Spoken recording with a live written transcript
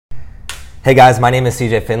Hey guys, my name is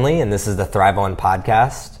CJ Finley, and this is the Thrive On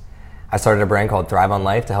podcast. I started a brand called Thrive On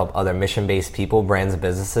Life to help other mission-based people, brands, and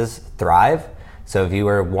businesses thrive. So if you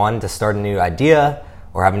are one to start a new idea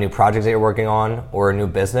or have a new project that you're working on or a new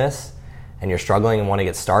business and you're struggling and want to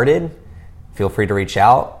get started, feel free to reach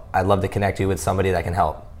out. I'd love to connect you with somebody that can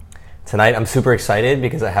help. Tonight I'm super excited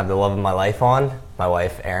because I have the love of my life on, my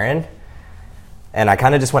wife Erin. And I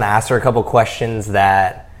kind of just want to ask her a couple questions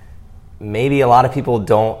that maybe a lot of people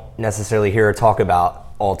don't necessarily hear her talk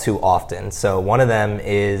about all too often. So one of them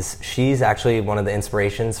is she's actually one of the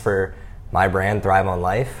inspirations for my brand, Thrive On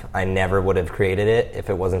Life. I never would have created it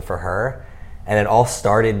if it wasn't for her. And it all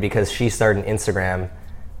started because she started an Instagram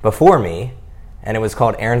before me, and it was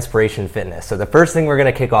called Erinspiration Fitness. So the first thing we're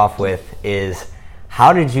going to kick off with is,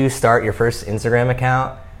 how did you start your first Instagram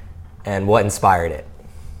account and what inspired it?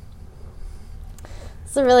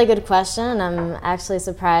 It's a really good question, and I'm actually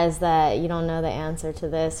surprised that you don't know the answer to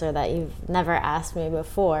this or that you've never asked me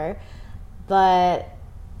before. But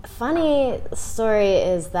funny story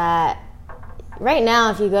is that right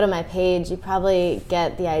now, if you go to my page, you probably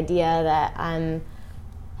get the idea that I'm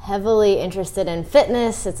heavily interested in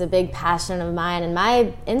fitness. It's a big passion of mine, and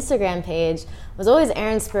my Instagram page was always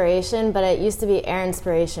Erinspiration, but it used to be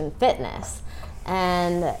Erinspiration Fitness.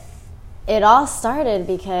 And it all started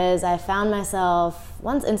because I found myself,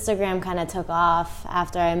 once Instagram kind of took off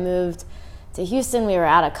after I moved to Houston, we were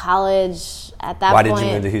out of college at that point. Why did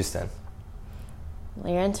you move to Houston?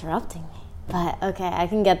 Well, you're interrupting me. But okay, I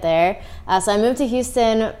can get there. So I moved to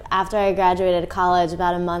Houston after I graduated college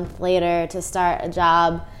about a month later to start a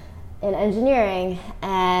job in engineering,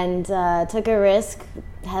 and took a risk.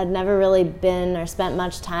 Had never really been or spent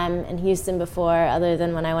much time in Houston before, other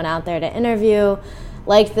than when I went out there to interview.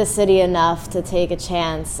 Liked the city enough to take a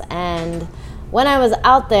chance. And when I was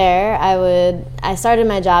out there, I started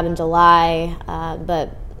my job in July, but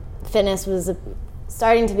fitness was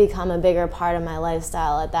starting to become a bigger part of my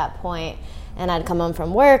lifestyle at that point. And I'd come home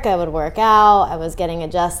from work, I would work out, I was getting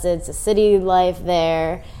adjusted to city life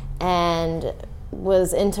there, and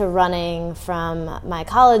was into running from my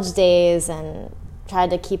college days and tried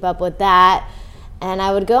to keep up with that. And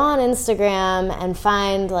I would go on Instagram and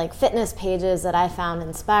find like fitness pages that I found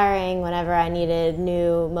inspiring whenever I needed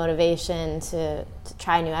new motivation to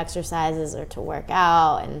try new exercises or to work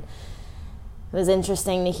out. And it was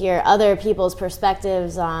interesting to hear other people's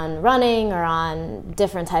perspectives on running or on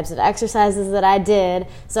different types of exercises that I did.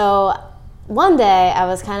 So one day I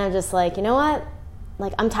was kind of just like, you know what?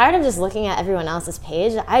 Like, I'm tired of just looking at everyone else's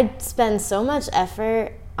page. I spend so much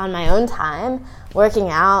effort on my own time working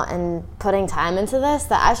out and putting time into this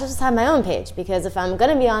that I should just have my own page, because if I'm going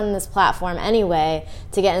to be on this platform anyway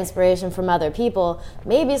to get inspiration from other people,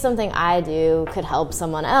 maybe something I do could help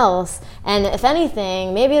someone else, and if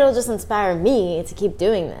anything, maybe it'll just inspire me to keep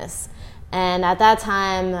doing this. And at that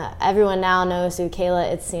time, everyone now knows who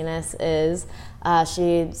Kayla Itsinas is.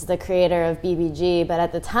 She's the creator of BBG, but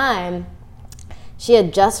at the time she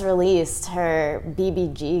had just released her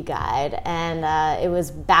BBG guide, and it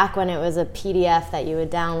was back when it was a PDF that you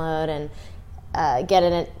would download and get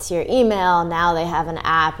it to your email. Now they have an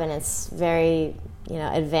app, and it's very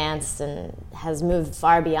advanced and has moved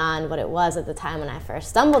far beyond what it was at the time when I first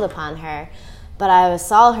stumbled upon her. But I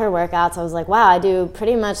saw her workouts. I was like, wow, I do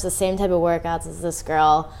pretty much the same type of workouts as this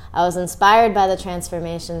girl. I was inspired by the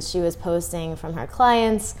transformations she was posting from her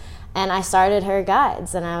clients. And I started her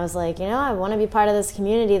guides, and I was like, I want to be part of this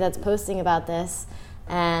community that's posting about this.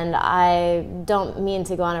 And I don't mean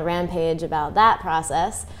to go on a rampage about that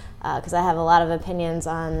process, because I have a lot of opinions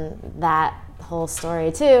on that whole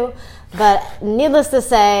story too. But needless to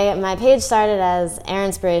say, my page started as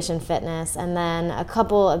Erinspiration Fitness, and then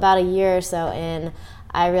about a year or so in,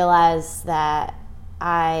 I realized that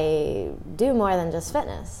I do more than just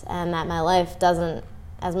fitness, and that my life doesn't,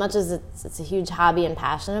 as much as it's a huge hobby and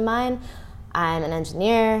passion of mine, I'm an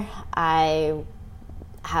engineer. I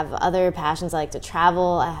have other passions. I like to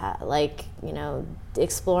travel. I like,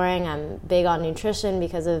 exploring. I'm big on nutrition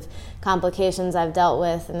because of complications I've dealt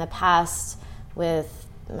with in the past with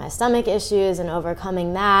my stomach issues and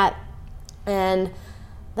overcoming that. And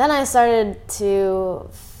then I started to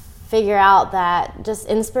figure out that just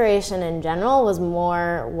inspiration in general was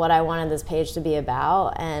more what I wanted this page to be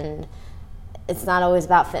about. And it's not always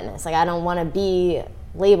about fitness. Like, I don't want to be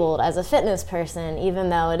labeled as a fitness person, even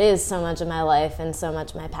though it is so much of my life and so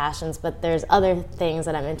much of my passions, but there's other things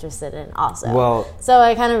that I'm interested in also. Well, so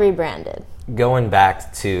I kind of rebranded. Going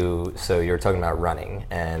back to, so you were talking about running,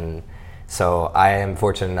 and so I am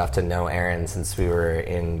fortunate enough to know Erin since we were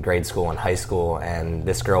in grade school and high school, and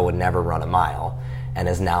this girl would never run a mile and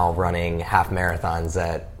is now running half marathons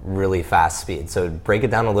at really fast speed. So break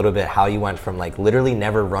it down a little bit, how you went from like literally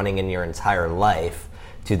never running in your entire life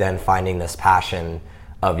to then finding this passion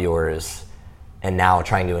of yours and now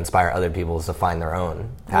trying to inspire other people to find their own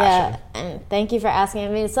passion. Yeah, and thank you for asking. I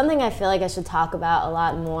mean, it's something I feel like I should talk about a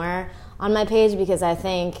lot more on my page, because I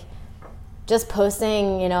think just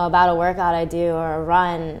posting, about a workout I do or a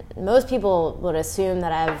run, most people would assume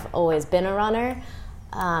that I've always been a runner.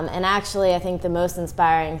 And actually, I think the most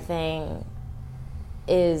inspiring thing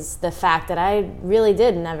is the fact that I really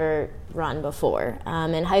did never run before.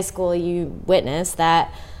 In high school, you witnessed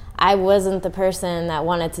that I wasn't the person that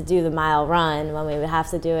wanted to do the mile run when we would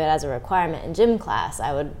have to do it as a requirement in gym class.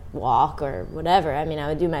 I would walk or whatever. I mean, I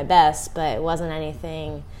would do my best, but it wasn't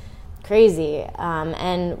anything crazy.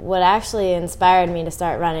 And what actually inspired me to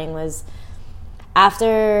start running was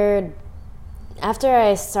after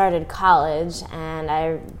I started college and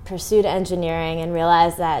I pursued engineering and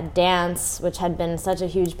realized that dance, which had been such a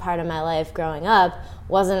huge part of my life growing up,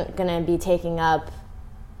 wasn't going to be taking up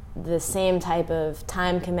the same type of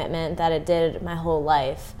time commitment that it did my whole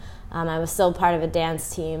life. I was still part of a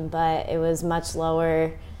dance team, but it was much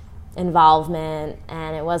lower involvement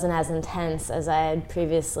and it wasn't as intense as I had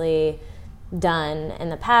previously done in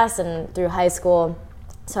the past and through high school.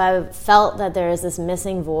 So I felt that there was this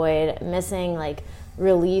missing void, missing like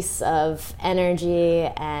release of energy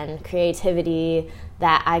and creativity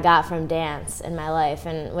that I got from dance in my life.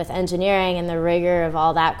 And with engineering and the rigor of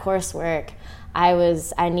all that coursework,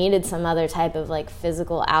 I needed some other type of like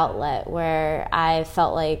physical outlet where I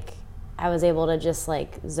felt like I was able to just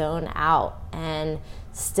like zone out and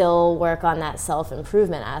still work on that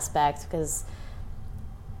self-improvement aspect, because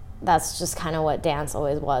that's just kind of what dance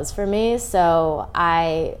always was for me. So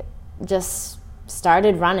I just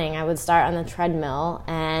started running. I would start on the treadmill,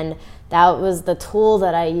 and that was the tool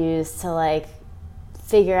that I used to like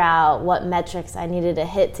figure out what metrics I needed to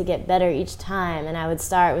hit to get better each time. And I would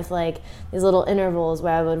start with like these little intervals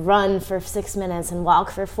where I would run for 6 minutes and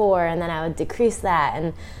walk for 4, and then I would decrease that.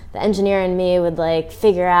 And the engineer in me would like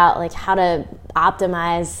figure out like how to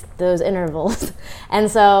optimize those intervals.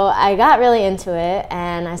 And so I got really into it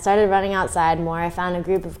and I started running outside more. I found a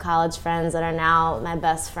group of college friends that are now my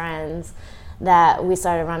best friends that we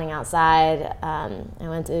started running outside. I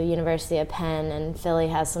went to the University of Penn, and Philly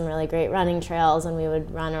has some really great running trails, and we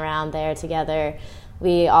would run around there together.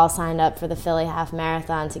 We all signed up for the Philly Half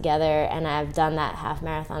Marathon together, and I've done that half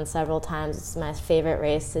marathon several times. It's my favorite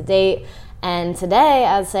race to date. And today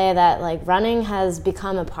I'd say that like running has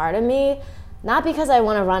become a part of me, not because I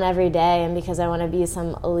want to run every day and because I want to be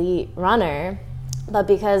some elite runner, but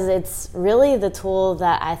because it's really the tool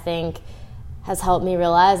that I think has helped me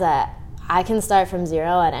realize that I can start from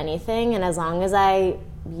zero at anything, and as long as I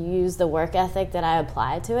use the work ethic that I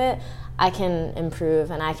apply to it, I can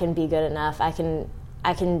improve and I can be good enough. I can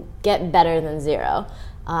get better than zero.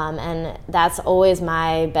 And that's always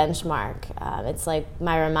my benchmark. It's like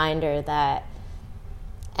my reminder that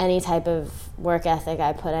any type of work ethic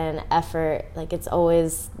I put in, effort, like it's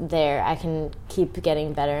always there. I can keep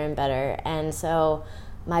getting better and better. And so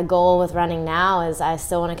my goal with running now is I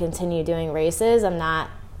still want to continue doing races.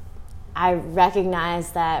 I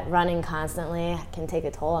recognize that running constantly can take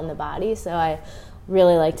a toll on the body, so I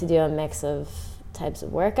really like to do a mix of types of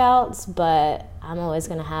workouts, but I'm always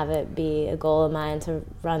going to have it be a goal of mine to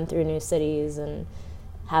run through new cities and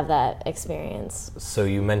have that experience. So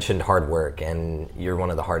you mentioned hard work, and you're one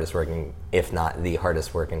of the hardest working, if not the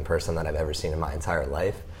hardest working person that I've ever seen in my entire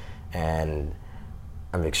life, and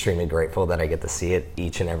I'm extremely grateful that I get to see it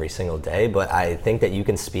each and every single day. But I think that you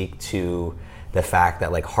can speak to the fact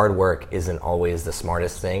that like hard work isn't always the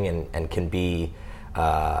smartest thing, and can be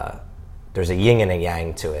there's a yin and a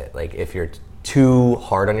yang to it. Like if you're too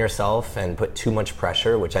hard on yourself and put too much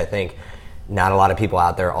pressure, which I think not a lot of people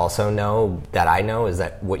out there also know, that I know, is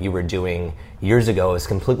that what you were doing years ago is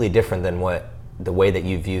completely different than what the way that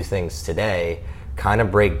you view things today. Kind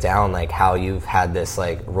of break down like how you've had this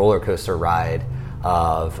like roller coaster ride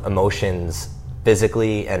of emotions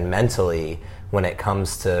physically and mentally when it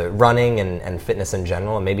comes to running and fitness in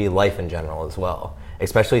general, and maybe life in general as well.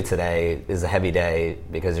 Especially today is a heavy day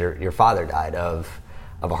because your father died of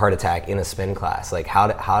a heart attack in a spin class. Like how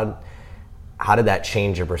did that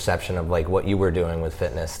change your perception of like what you were doing with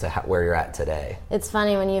fitness to where you're at today? It's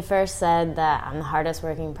funny, when you first said that I'm the hardest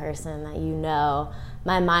working person that you know,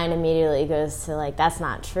 my mind immediately goes to like, that's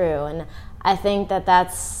not true. And I think that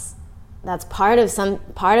that's part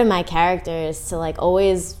of my character is to like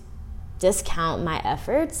always discount my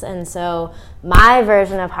efforts. And so my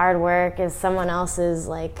version of hard work is someone else's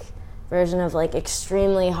like version of like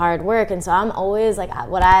extremely hard work. And so I'm always like,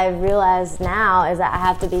 what I realize now is that I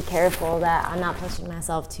have to be careful that I'm not pushing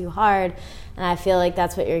myself too hard. And I feel like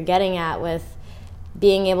that's what you're getting at with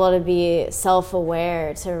being able to be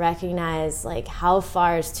self-aware, to recognize like how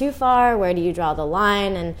far is too far, where do you draw the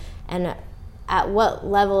line, and at what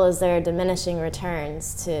level is there diminishing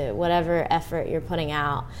returns to whatever effort you're putting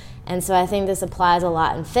out. And so I think this applies a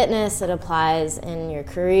lot in fitness, it applies in your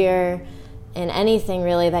career, in anything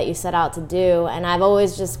really that you set out to do. And I've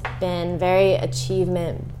always just been very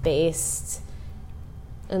achievement-based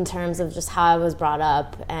in terms of just how I was brought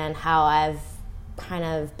up and how I've kind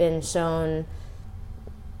of been shown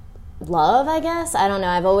love, I guess. I don't know.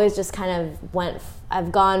 I've always just kind of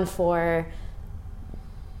I've gone for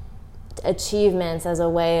achievements as a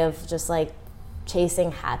way of just like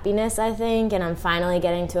chasing happiness, I think. And I'm finally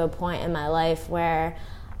getting to a point in my life where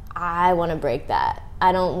I want to break that.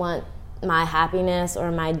 I don't want my happiness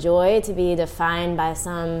or my joy to be defined by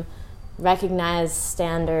some recognized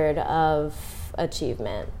standard of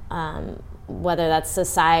achievement. Whether that's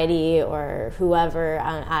society or whoever,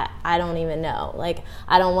 I don't even know. Like,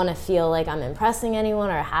 I don't want to feel like I'm impressing anyone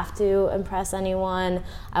or have to impress anyone.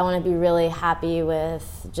 I want to be really happy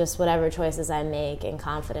with just whatever choices I make and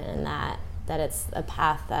confident in that it's a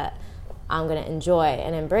path that I'm going to enjoy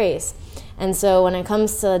and embrace. And so when it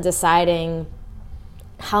comes to deciding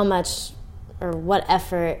how much or what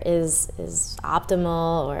effort is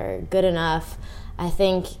optimal or good enough, I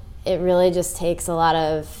think it really just takes a lot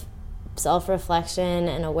of self-reflection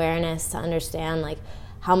and awareness to understand like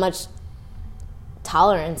how much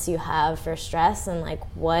tolerance you have for stress and like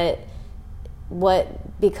what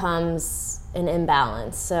becomes an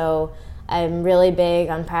imbalance. So I'm really big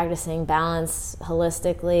on practicing balance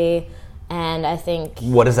holistically, and I think...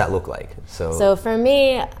 What does that look like? So for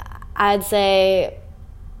me, I'd say,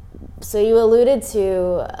 so you alluded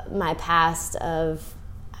to my past of,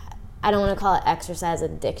 I don't want to call it exercise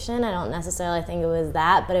addiction. I don't necessarily think it was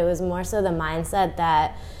that, but it was more so the mindset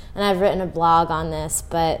that, and I've written a blog on this,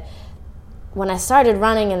 but when I started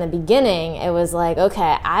running in the beginning, it was like,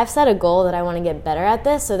 okay, I've set a goal that I want to get better at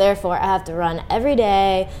this, so therefore I have to run every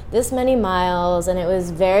day, this many miles, and it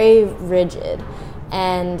was very rigid.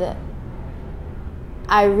 And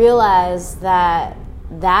I realized that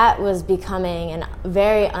was becoming a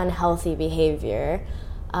very unhealthy behavior.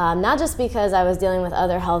 Not just because I was dealing with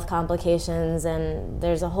other health complications, and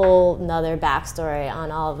there's a whole nother backstory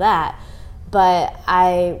on all of that, but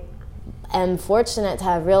I am fortunate to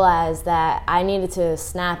have realized that I needed to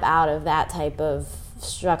snap out of that type of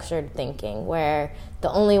structured thinking where the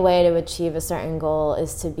only way to achieve a certain goal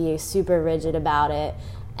is to be super rigid about it.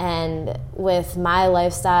 And with my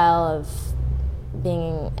lifestyle of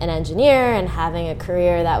being an engineer and having a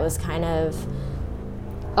career that was kind of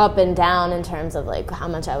up and down in terms of like how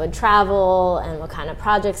much I would travel and what kind of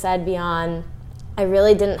projects I'd be on, I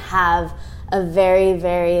really didn't have a very,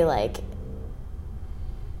 very like,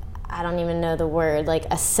 I don't even know the word, like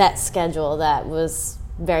a set schedule that was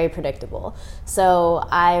very predictable. So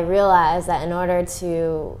I realized that in order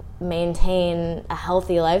to maintain a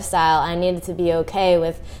healthy lifestyle, I needed to be okay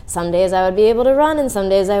with some days I would be able to run and some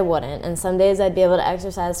days I wouldn't. And some days I'd be able to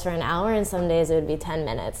exercise for an hour and some days it would be 10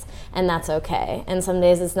 minutes. And that's okay. And some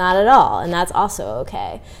days it's not at all. And that's also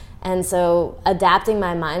okay. And so adapting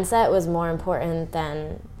my mindset was more important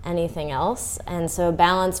than anything else. And so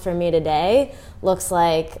balance for me today looks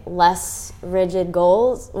like less rigid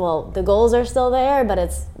goals. Well, the goals are still there, but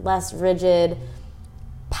it's less rigid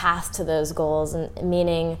path to those goals, and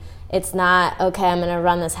meaning it's not, okay, I'm going to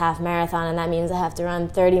run this half marathon and that means I have to run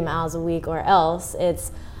 30 miles a week or else.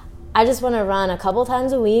 It's, I just want to run a couple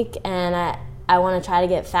times a week, and I want to try to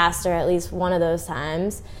get faster at least one of those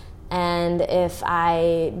times. And if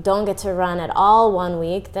I don't get to run at all one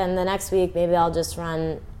week, then the next week maybe I'll just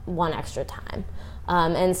run one extra time.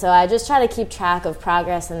 And so I just try to keep track of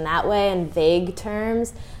progress in that way, in vague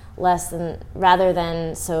terms, rather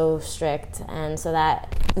than so strict, and so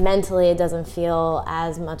that mentally it doesn't feel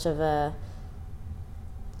as much of a,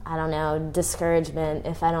 I don't know, discouragement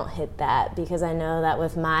if I don't hit that, because I know that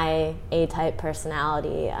with my A-type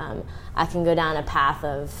personality, I can go down a path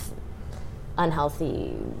of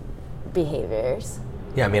unhealthy behaviors.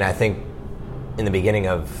 Yeah, I mean, I think in the beginning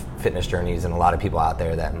of fitness journeys, and a lot of people out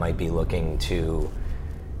there that might be looking to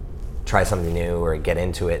try something new or get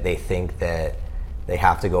into it, they think that they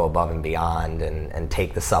have to go above and beyond and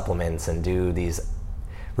take the supplements and do these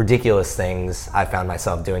ridiculous things. I found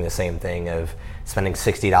myself doing the same thing of spending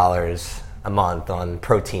 $60 a month on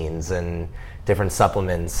proteins and different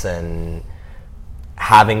supplements and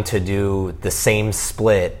having to do the same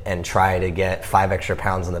split and try to get 5 extra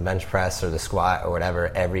pounds on the bench press or the squat or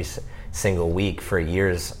whatever single week for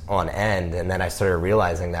years on end. And then I started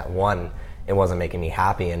realizing that, one, it wasn't making me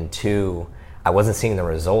happy, and two, I wasn't seeing the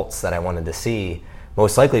results that I wanted to see,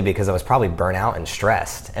 most likely because I was probably burnt out and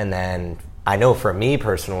stressed. And then I know for me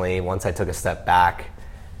personally, once I took a step back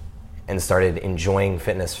and started enjoying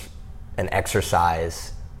fitness and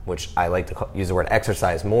exercise, which I like to use the word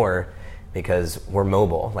exercise more because we're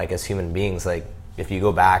mobile, like as human beings. Like if you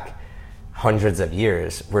go back hundreds of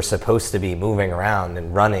years, we're supposed to be moving around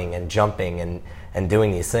and running and jumping and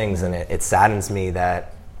doing these things. And it saddens me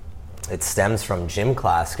that it stems from gym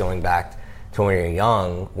class going back to when we were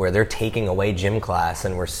young, where they're taking away gym class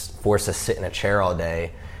and we're forced to sit in a chair all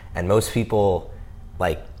day. And most people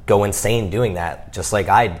like go insane doing that, just like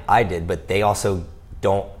I did, but they also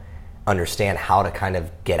don't understand how to kind of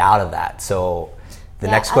get out of that. So the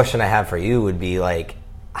next question I have for you would be like,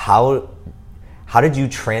 how did you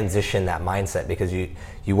transition that mindset? Because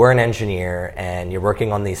you were an engineer and you're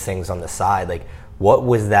working on these things on the side. Like, what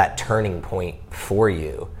was that turning point for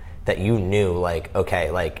you that you knew, like,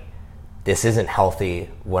 okay, like this isn't healthy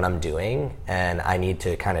what I'm doing, and I need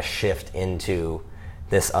to kind of shift into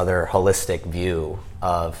this other holistic view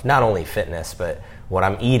of not only fitness, but what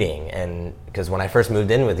I'm eating? And because when I first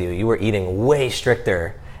moved in with you, you were eating way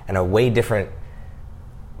stricter and a way different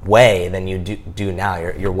way than you do now.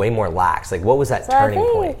 You're way more lax. Like, what was that turning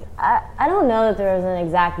point? I don't know that there was an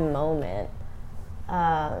exact moment,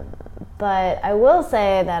 but I will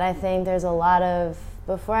say that I think there's a lot of,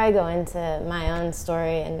 before I go into my own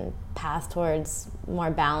story and path towards more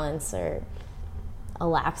balance or a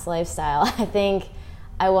lax lifestyle, I think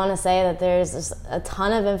I want to say that there's just a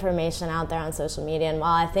ton of information out there on social media, and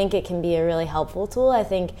while I think it can be a really helpful tool, I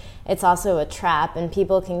think it's also a trap, and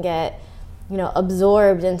people can get,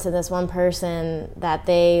 absorbed into this one person that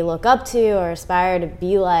they look up to or aspire to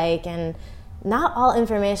be like, and not all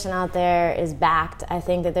information out there is backed. I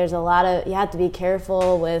think that there's you have to be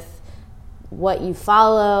careful with what you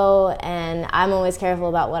follow, and I'm always careful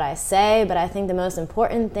about what I say, but I think the most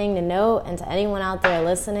important thing to note, and to anyone out there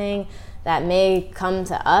listening that may come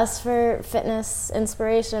to us for fitness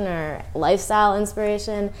inspiration or lifestyle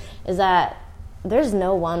inspiration, is that there's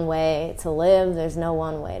no one way to live, there's no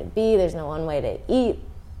one way to be, there's no one way to eat,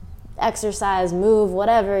 exercise, move,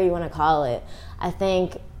 whatever you want to call it. I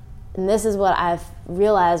think, and this is what I've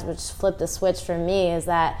realized, which flipped a switch for me, is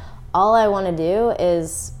that all I want to do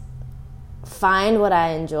is find what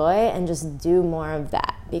I enjoy and just do more of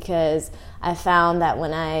that, because I found that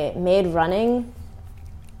when I made running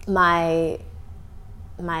my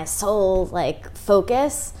sole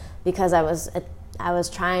focus, because I was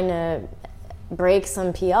trying to break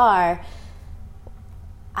some PR,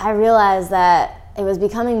 I realized that it was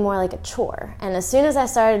becoming more like a chore. And as soon as I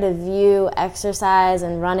started to view exercise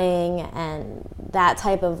and running and that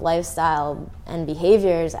type of lifestyle and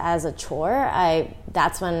behaviors as a chore,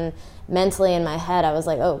 that's when mentally in my head I was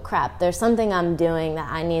like, oh crap, there's something I'm doing that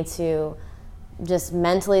I need to just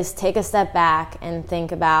mentally take a step back and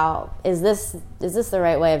think about, is this the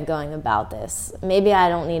right way of going about this? Maybe I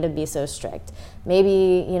don't need to be so strict.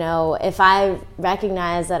 Maybe, if I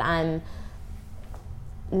recognize that I'm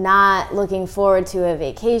not looking forward to a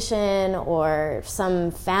vacation or some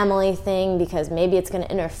family thing because maybe it's going to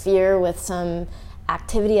interfere with some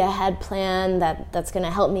activity I had planned that's going to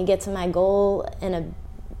help me get to my goal in a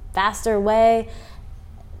faster way,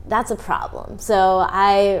 that's a problem. So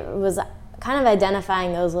I was kind of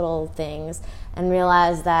identifying those little things and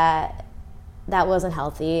realized that wasn't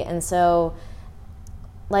healthy. And so,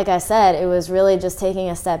 like I said, it was really just taking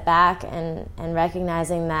a step back and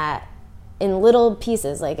recognizing that in little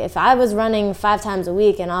pieces. Like if I was running 5 times a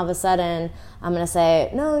week and all of a sudden I'm going to say,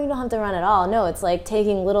 no, you don't have to run at all. No, it's like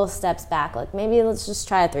taking little steps back. Like maybe let's just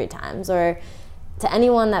try it 3 times. Or to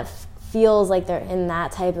anyone that feels like they're in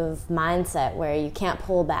that type of mindset where you can't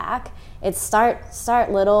pull back, it's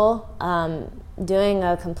start little. Doing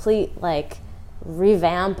a complete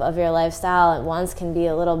revamp of your lifestyle at once can be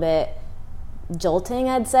a little bit jolting,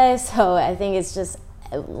 I'd say. So I think it's just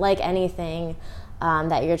like anything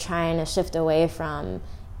that you're trying to shift away from.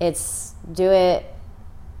 It's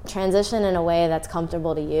transition in a way that's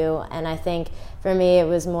comfortable to you. And I think for me it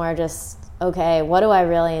was more just, okay, what do I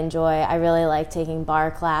really enjoy? I really like taking bar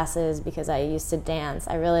classes because I used to dance.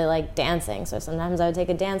 I really like dancing, so sometimes I would take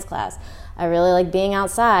a dance class. I really like being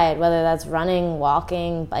outside, whether that's running,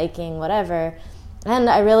 walking, biking, whatever. And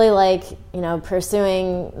I really like,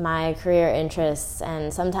 pursuing my career interests.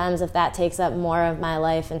 And sometimes if that takes up more of my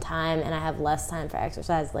life and time and I have less time for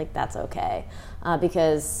exercise, that's okay.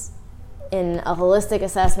 Because in a holistic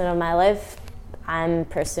assessment of my life, I'm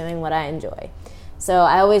pursuing what I enjoy. So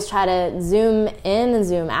I always try to zoom in and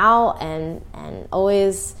zoom out and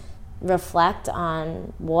always reflect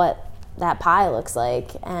on what that pie looks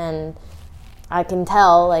like, and I can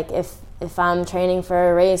tell, like, if I'm training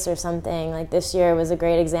for a race or something, like this year was a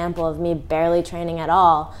great example of me barely training at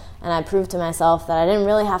all, and I proved to myself that I didn't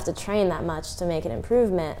really have to train that much to make an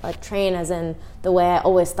improvement, like train as in the way I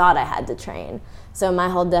always thought I had to train. So my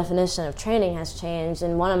whole definition of training has changed,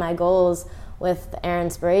 and one of my goals with the Air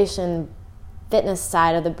Inspiration fitness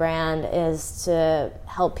side of the brand is to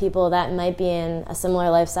help people that might be in a similar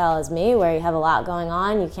lifestyle as me, where you have a lot going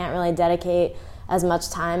on, you can't really dedicate as much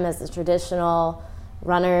time as the traditional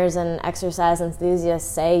runners and exercise enthusiasts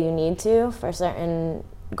say you need to for certain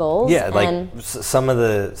goals. Yeah, like some of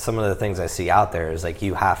the things I see out there is like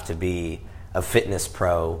you have to be a fitness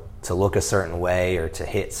pro to look a certain way or to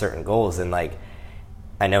hit certain goals, and like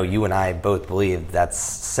I know you and I both believe that's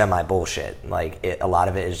semi bullshit. Like a lot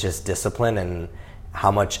of it is just discipline and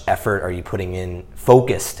how much effort are you putting in,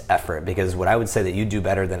 focused effort. Because what I would say that you do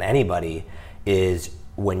better than anybody is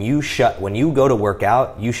when you go to work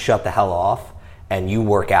out, you shut the hell off and you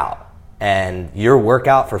work out. And your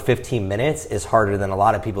workout for 15 minutes is harder than a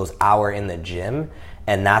lot of people's hour in the gym.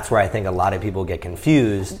 And that's where I think a lot of people get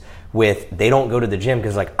confused with, they don't go to the gym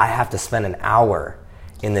because like, I have to spend an hour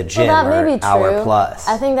in the gym, well, that may or be true. Hour plus.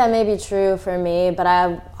 I think that may be true for me, but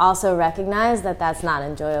I also recognize that that's not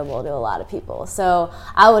enjoyable to a lot of people. So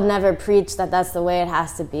I would never preach that that's the way it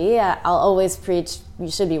has to be. I'll always preach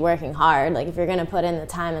you should be working hard. Like if you're going to put in the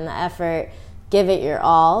time and the effort, give it your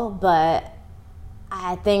all. But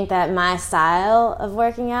I think that my style of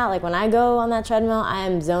working out, like when I go on that treadmill, I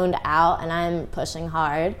am zoned out and I'm pushing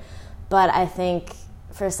hard. But I think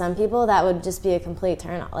for some people that would just be a complete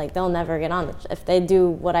turn off. Like they'll never get on. If they do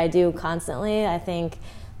what I do constantly, I think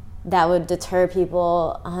that would deter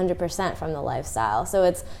people 100% from the lifestyle. So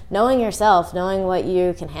it's knowing yourself, knowing what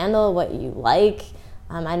you can handle, what you like.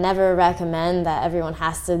 I never recommend that everyone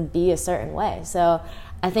has to be a certain way. So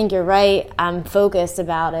I think you're right. I'm focused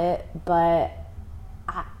about it, but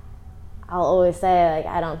I'll always say, like,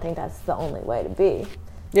 I don't think that's the only way to be.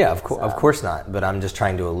 Yeah, of course not. But I'm just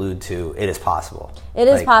trying to allude to it is possible. It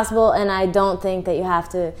is possible, and I don't think that you have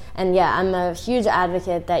to. And yeah, I'm a huge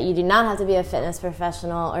advocate that you do not have to be a fitness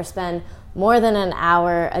professional or spend more than an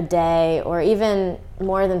hour a day or even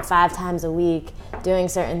more than 5 times a week doing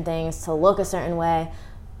certain things to look a certain way.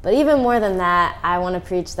 But even more than that, I want to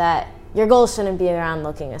preach that your goals shouldn't be around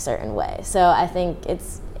looking a certain way. So I think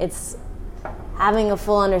it's having a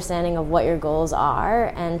full understanding of what your goals are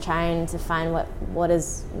and trying to find what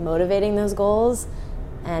is motivating those goals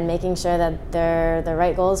and making sure that they're the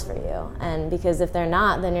right goals for you. And because if they're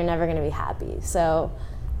not, then you're never going to be happy. So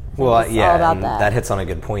well, yeah, all about that hits on a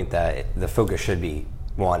good point that the focus should be,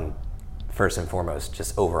 one, first and foremost,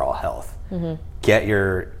 just overall health. Mm-hmm. Get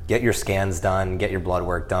your scans done, get your blood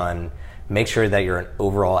work done, make sure that you're an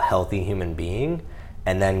overall healthy human being,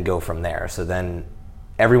 and then go from there. So then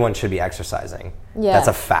everyone should be exercising. Yeah. That's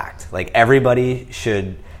a fact. Like everybody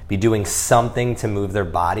should be doing something to move their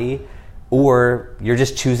body, or you're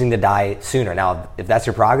just choosing to die sooner. Now, if that's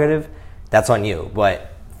your prerogative, that's on you. But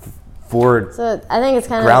so I think it's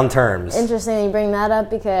kind ground of terms. Interesting you bring that up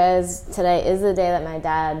because today is the day that my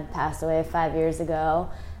dad passed away 5 years ago.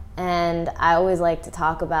 And I always like to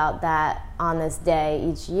talk about that on this day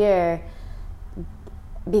each year.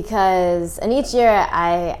 And each year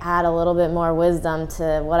I add a little bit more wisdom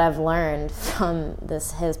to what I've learned from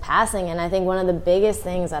his passing. And I think one of the biggest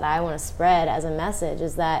things that I want to spread as a message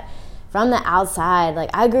is that from the outside, like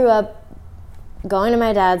I grew up going to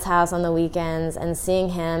my dad's house on the weekends and seeing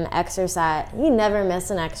him exercise. He never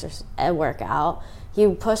missed a workout. He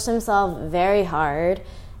pushed himself very hard.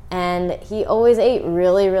 And he always ate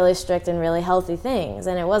really, really strict and really healthy things.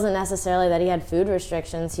 And it wasn't necessarily that he had food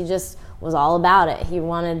restrictions. He just was all about it. He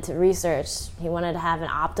wanted to research. He wanted to have an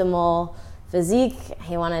optimal physique.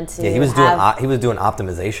 He wanted to. Yeah, he was doing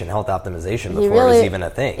optimization, health optimization before it was even a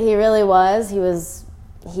thing. He really was. He was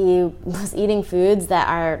eating foods that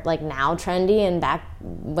are like now trendy, and back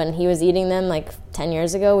when he was eating them like 10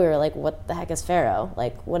 years ago, we were like, what the heck is farro?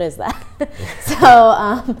 Like, what is that?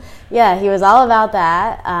 So yeah, he was all about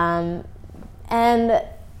that. And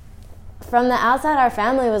from the outside, our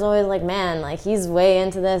family was always like, man, like he's way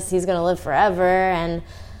into this, he's gonna live forever. And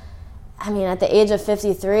I mean, at the age of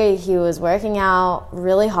 53, he was working out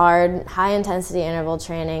really hard, high intensity interval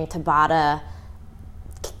training, Tabata,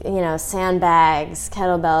 sandbags,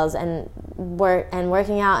 kettlebells, and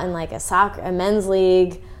working out in like a men's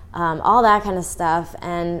league, all that kind of stuff.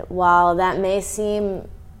 And while that may seem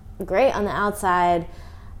great on the outside,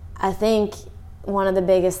 I think one of the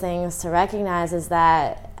biggest things to recognize is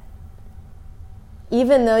that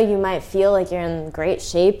even though you might feel like you're in great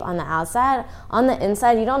shape on the outside, on the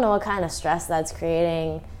inside, you don't know what kind of stress that's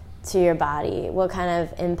creating to your body, what kind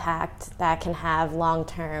of impact that can have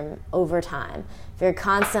long-term over time. If you're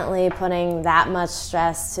constantly putting that much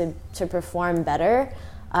stress to perform better,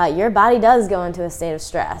 your body does go into a state of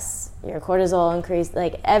stress. Your cortisol increase,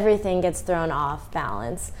 like everything gets thrown off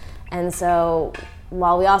balance. And so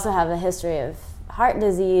while we also have a history of heart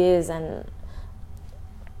disease and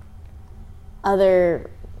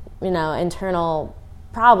other, internal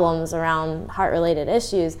problems around heart-related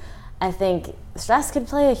issues, I think stress could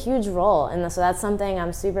play a huge role. And so that's something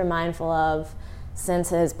I'm super mindful of since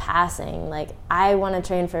his passing. Like, I want to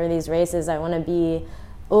train for these races. I want to be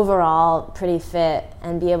overall pretty fit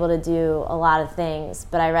and be able to do a lot of things.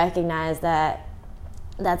 But I recognize that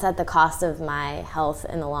that's at the cost of my health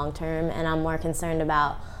in the long term, and I'm more concerned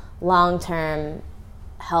about long-term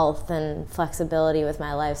health and flexibility with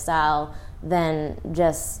my lifestyle than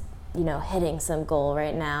just, hitting some goal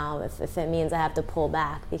right now if it means I have to pull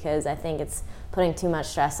back, because I think it's putting too much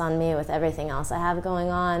stress on me with everything else I have going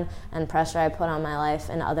on and pressure I put on my life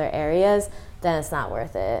in other areas, then it's not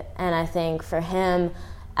worth it. And I think for him,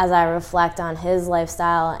 as I reflect on his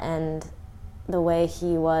lifestyle and the way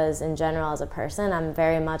he was in general as a person, I'm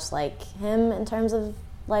very much like him in terms of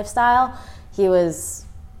lifestyle. He was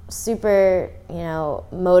super,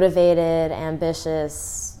 motivated,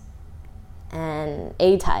 ambitious, and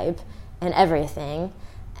A-type in everything.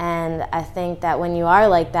 And I think that when you are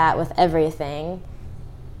like that with everything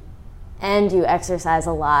and you exercise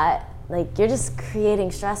a lot, like, you're just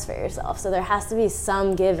creating stress for yourself. So there has to be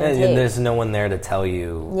some give and take. There's no one there to tell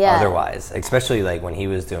you otherwise, especially like when he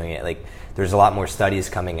was doing it. Like, there's a lot more studies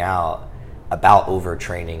coming out about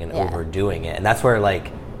overtraining and overdoing it. And that's where,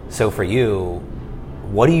 like, so for you,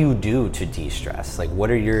 what do you do to de-stress? Like,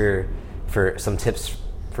 what are for some tips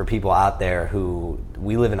for people out there who,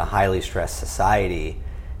 we live in a highly stressed society,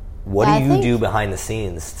 what do you do behind the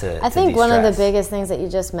scenes to de-stress? I think one of the biggest things that you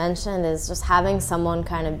just mentioned is just having someone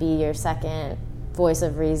kind of be your second voice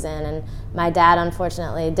of reason. And my dad,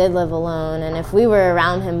 unfortunately, did live alone, and if we were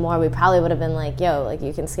around him more, we probably would have been like, yo, like,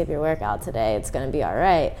 you can skip your workout today, it's going to be all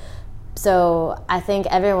right. So I think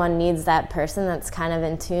everyone needs that person that's kind of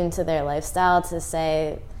in tune to their lifestyle to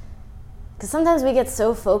say, because sometimes we get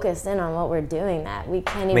so focused in on what we're doing that we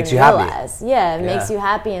can't even realize. Happy. Yeah, it makes you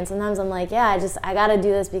happy. And sometimes I'm like, I got to do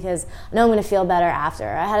this because I know I'm going to feel better after.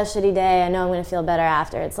 I had a shitty day, I know I'm going to feel better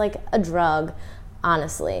after. It's like a drug,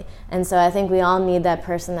 honestly. And so I think we all need that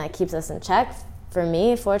person that keeps us in check. For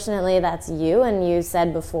me, fortunately, that's you. And you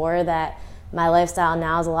said before that my lifestyle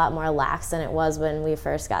now is a lot more lax than it was when we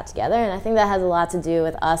first got together. And I think that has a lot to do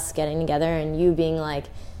with us getting together and you being like,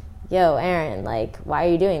 yo, Aaron, like, why are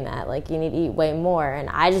you doing that? Like, you need to eat way more. And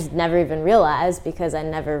I just never even realized, because I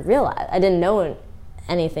didn't know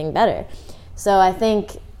anything better. So I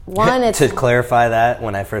think, one, it's... To clarify that,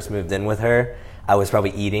 when I first moved in with her, I was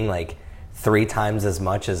probably eating like 3 times as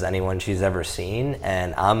much as anyone she's ever seen.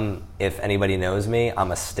 And if anybody knows me,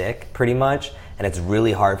 I'm a stick pretty much. And it's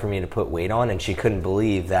really hard for me to put weight on. And she couldn't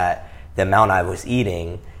believe that the amount I was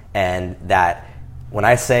eating, and that when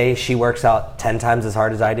I say she works out 10 times as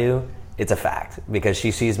hard as I do, it's a fact, because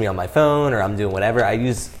she sees me on my phone or I'm doing whatever. I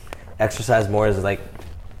use exercise more as like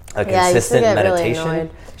a consistent meditation. Really,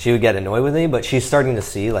 she would get annoyed with me, but she's starting to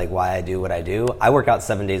see like why I do what I do. I work out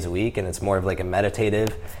 7 days a week, and it's more of like a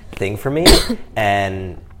meditative thing for me.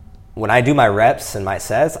 And when I do my reps and my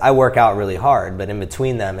sets, I work out really hard, but in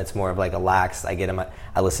between them, it's more of like a lax. I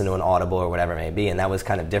listen to an Audible or whatever it may be, and that was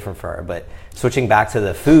kind of different for her. But switching back to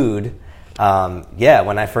the food,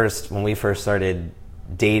 when we first started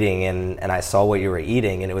dating and I saw what you were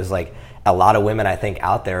eating, and it was like a lot of women I think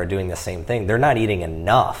out there are doing the same thing. They're not eating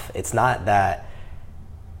enough. It's not that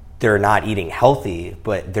they're not eating healthy,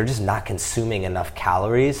 but they're just not consuming enough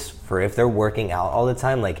calories for, if they're working out all the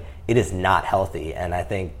time, like, it is not healthy. And I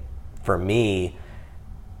think for me,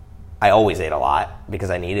 I always ate a lot because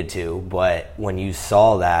I needed to, but when you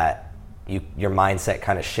saw that, your mindset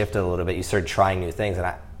kind of shifted a little bit. You started trying new things,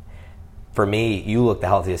 and for me, you look the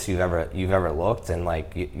healthiest you've ever looked, and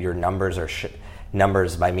like your numbers are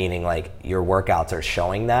numbers by meaning like your workouts are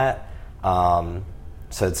showing that.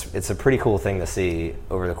 So it's a pretty cool thing to see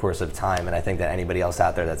over the course of time, and I think that anybody else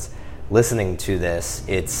out there that's listening to this,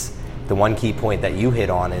 it's the one key point that you hit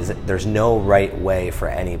on is that there's no right way for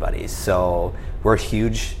anybody. So we're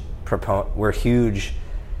huge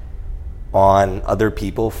on other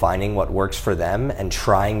people finding what works for them and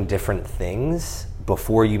trying different things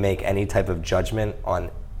before you make any type of judgment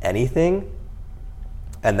on anything.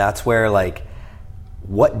 And that's where, like,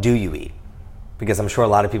 what do you eat? Because I'm sure a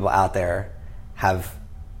lot of people out there have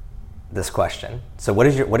this question. So what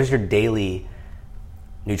does your daily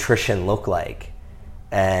nutrition look like?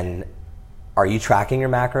 And are you tracking your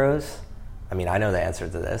macros? I mean, I know the answer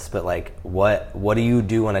to this, but like what do you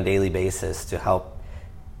do on a daily basis to help?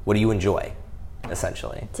 What do you enjoy,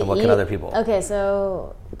 essentially? And what can other people? Okay,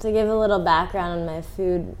 so to give a little background on my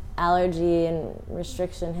food allergy and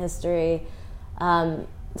restriction history,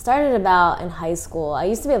 started about in high school. I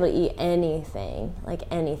used to be able to eat anything. Like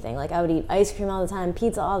I would eat ice cream all the time,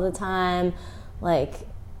 pizza all the time. Like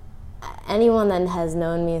anyone that has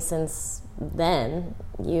known me since then,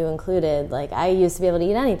 you included, like I used to be able to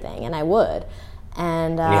eat anything, and I would.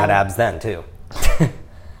 And you had abs then too.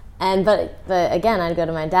 But again, I'd go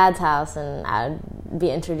to my dad's house and I'd be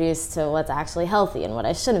introduced to what's actually healthy and what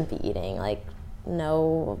I shouldn't be eating. Like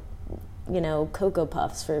no, Cocoa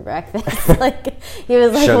Puffs for breakfast. Like he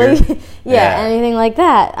was like, sugar? Anything like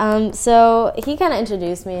that. So he kind of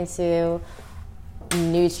introduced me to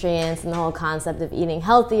nutrients and the whole concept of eating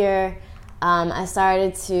healthier. I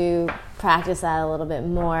started to practice that a little bit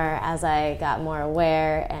more as I got more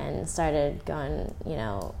aware and started going,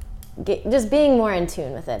 just being more in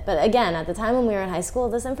tune with it. But again, at the time when we were in high school,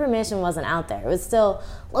 this information wasn't out there. It was still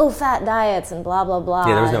low-fat diets and blah, blah, blah.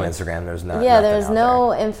 Yeah, there was no Instagram. There was no there was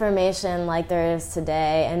no information like there is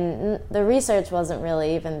today. And the research wasn't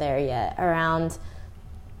really even there yet around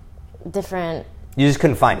different... You just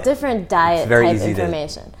couldn't find it. Different diet type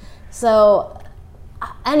information. So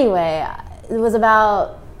anyway, it was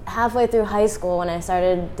about halfway through high school when I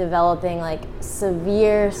started developing like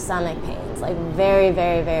severe stomach pains, like very,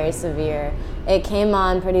 very, very severe. It came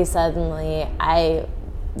on pretty suddenly. I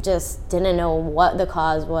just didn't know what the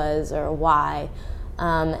cause was or why.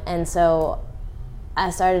 And so I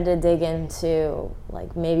started to dig into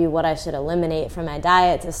like maybe what I should eliminate from my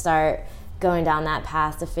diet to start going down that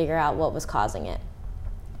path to figure out what was causing it.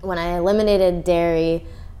 When I eliminated dairy,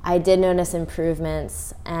 I did notice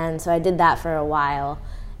improvements, and so I did that for a while,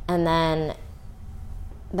 and then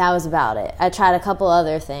that was about it. I tried a couple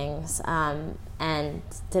other things and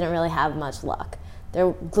didn't really have much luck.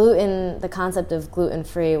 The concept of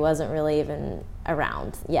gluten-free wasn't really even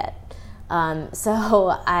around yet. So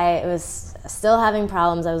I was still having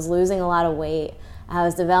problems. I was losing a lot of weight. I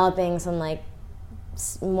was developing some like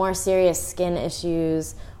more serious skin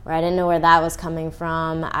issues where I didn't know where that was coming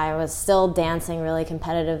from. I was still dancing really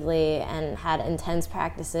competitively and had intense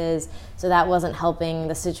practices, so that wasn't helping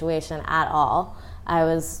the situation at all. I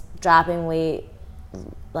was dropping weight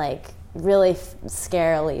like really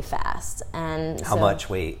scarily fast. And How much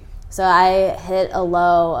weight? So I hit a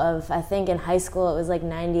low of, I think in high school it was like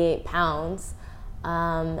 98 pounds.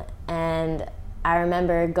 And I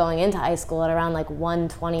remember going into high school at around like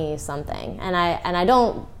 120 something. And I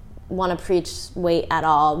don't want to preach weight at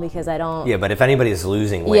all because I don't. Yeah, but if anybody's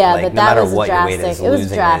losing weight, like no matter what your weight is,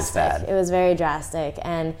 losing weight is bad. It was very drastic.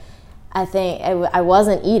 And I think I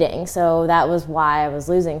wasn't eating, so that was why I was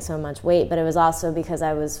losing so much weight. But it was also because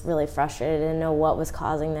I was really frustrated. I didn't know what was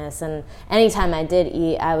causing this. And anytime I did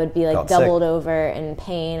eat, I would be like doubled over in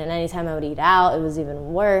pain. And anytime I would eat out, it was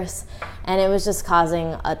even worse. And it was just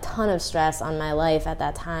causing a ton of stress on my life at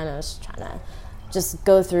that time. I was trying to just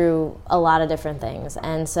go through a lot of different things.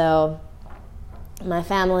 And so my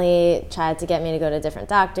family tried to get me to go to different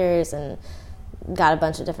doctors and got a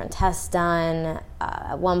bunch of different tests done.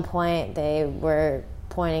 At one point, they were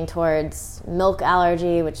pointing towards milk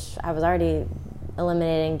allergy, which I was already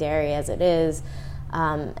eliminating dairy as it is.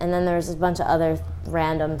 And then there was a bunch of other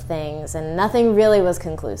random things, and nothing really was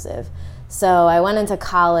conclusive. So I went into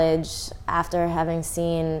college after having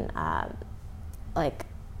seen like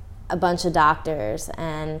a bunch of doctors,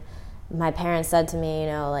 and my parents said to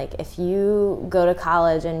me, like, if you go to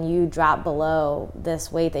college and you drop below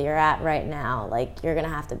this weight that you're at right now, like, you're going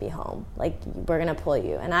to have to be home. Like, we're going to pull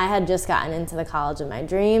you. And I had just gotten into the college of my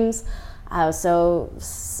dreams. I was so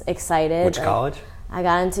excited. Which college? I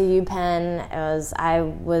got into UPenn. I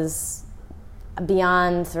was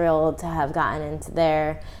beyond thrilled to have gotten into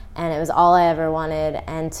there, and it was all I ever wanted.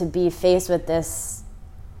 And to be faced with this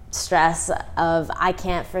stress of I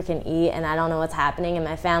can't freaking eat and I don't know what's happening, and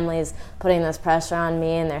my family's putting this pressure on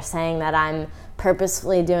me, and they're saying that I'm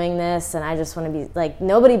purposefully doing this, and I just want to be like,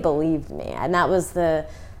 nobody believed me, and that was the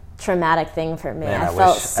traumatic thing for me. Man, I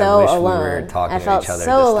felt so alone. I felt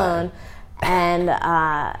so alone, and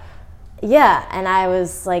and I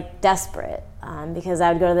was like desperate because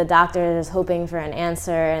I would go to the doctor just hoping for an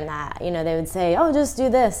answer, and that they would say, oh, just do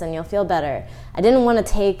this and you'll feel better. I didn't want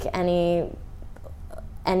to take any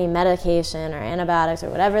medication or antibiotics or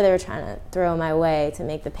whatever they were trying to throw my way to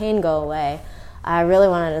make the pain go away. I really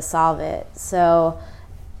wanted to solve it. So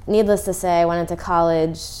needless to say, I went into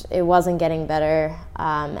college. It wasn't getting better,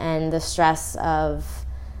 and the stress of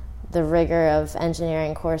the rigor of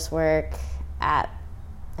engineering coursework at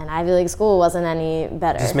an Ivy League school wasn't any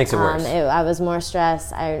better. Just makes it worse. I was more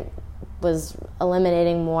stressed. I was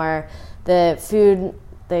eliminating more. The food,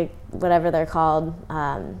 whatever they're called,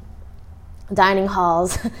 dining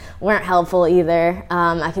halls weren't helpful either.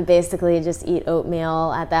 I could basically just eat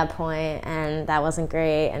oatmeal at that point, and that wasn't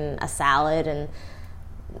great, and a salad, and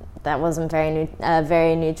that wasn't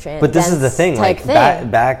very nutrient. But this is the thing, like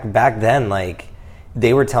back then, like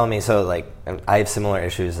they were telling me, so like I have similar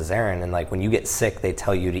issues as Aaron, and like when you get sick, they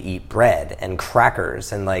tell you to eat bread and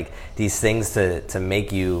crackers and like these things to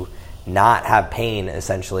make you not have pain,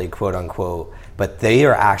 essentially, quote unquote. But they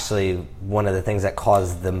are actually one of the things that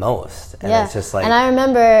cause the most. And it's just like, and I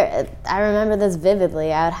remember this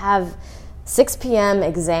vividly. I would have 6 p.m.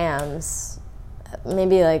 exams,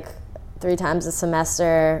 maybe like 3 times a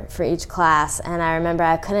semester for each class, and I remember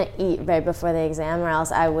I couldn't eat right before the exam or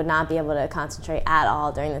else I would not be able to concentrate at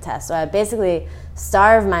all during the test. So I basically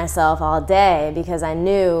starved myself all day because I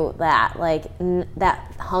knew that like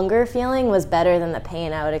that hunger feeling was better than the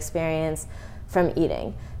pain I would experience from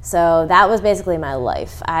eating. So that was basically my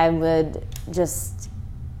life. I would just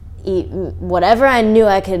eat whatever I knew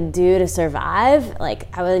I could do to survive.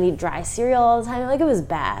 Like I would eat dry cereal all the time. Like it was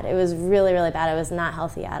bad. It was really, really bad. It was not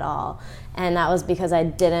healthy at all. And that was because I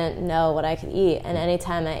didn't know what I could eat. And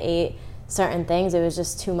anytime I ate certain things, it was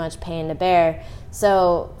just too much pain to bear.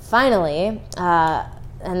 So finally,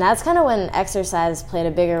 and that's kind of when exercise played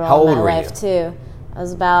a bigger role in my life too. I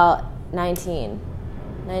was about 19,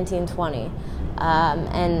 20.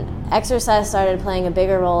 And exercise started playing a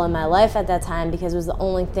bigger role in my life at that time because it was the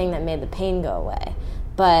only thing that made the pain go away.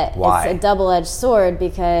 But Why? It's a double-edged sword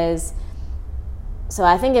because, so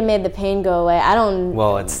I think it made the pain go away.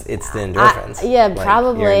 Well, it's the endorphins. Like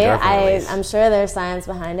probably. I'm sure there's science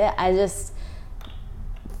behind it. I just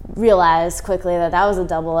realized quickly that was a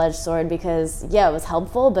double-edged sword because, it was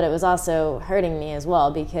helpful, but it was also hurting me as well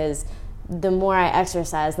because the more I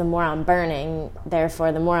exercise, the more I'm burning.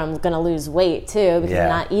 Therefore, the more I'm going to lose weight too because I'm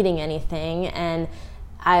not eating anything. And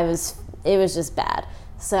it was just bad.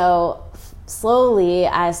 So slowly,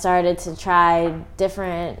 I started to try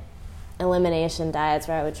different elimination diets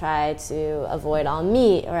where I would try to avoid all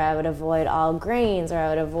meat, or I would avoid all grains, or I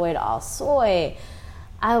would avoid all soy.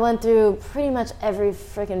 I went through pretty much every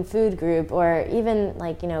freaking food group, or even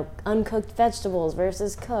like, uncooked vegetables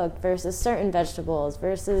versus cooked versus certain vegetables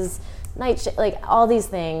versus like all these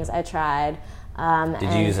things I tried.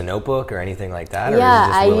 Did you use a notebook or anything like that?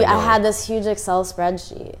 I had this huge Excel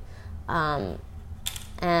spreadsheet, and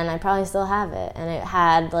I probably still have it. And it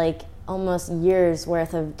had like almost years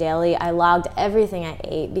worth of daily. I logged everything I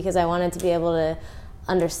ate because I wanted to be able to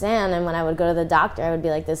understand. And when I would go to the doctor, I would be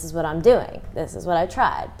like, "This is what I'm doing. This is what I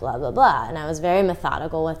tried." Blah blah blah. And I was very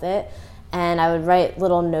methodical with it. And I would write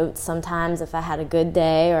little notes sometimes if I had a good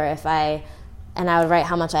day, or and I would write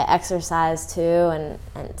how much I exercised too, and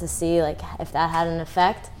to see like if that had an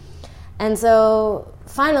effect. And so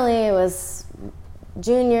finally it was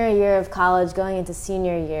junior year of college going into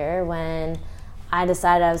senior year when I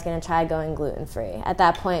decided I was going to try going gluten-free. At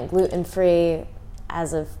that point, gluten-free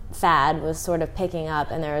as a fad was sort of picking up,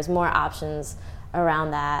 and there was more options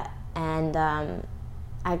around that. And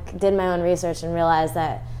I did my own research and realized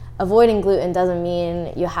that avoiding gluten doesn't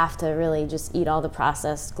mean you have to really just eat all the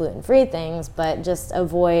processed gluten-free things, but just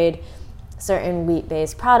avoid certain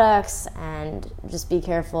wheat-based products and just be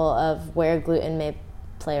careful of where gluten may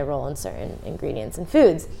play a role in certain ingredients and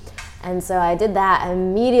foods. And so I did that. I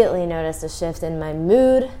immediately noticed a shift in my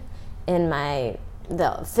mood, in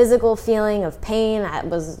the physical feeling of pain. It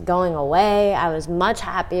was going away. I was much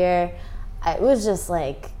happier. It was just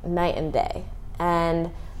like night and day.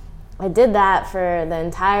 And I did that for the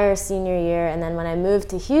entire senior year, and then when I moved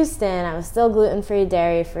to Houston, I was still gluten-free,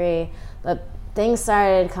 dairy-free, but things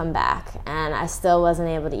started to come back, and I still wasn't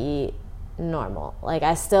able to eat normal. Like,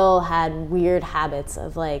 I still had weird habits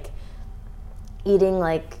of, like, eating,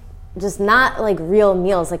 like, just not, like, real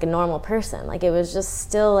meals like a normal person. Like, it was just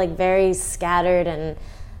still, like, very scattered and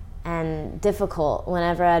difficult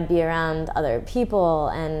whenever I'd be around other people,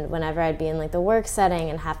 and whenever I'd be in like the work setting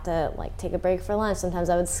and have to like take a break for lunch. Sometimes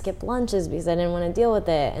I would skip lunches because I didn't want to deal with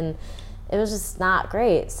it, and it was just not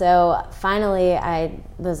great. So finally I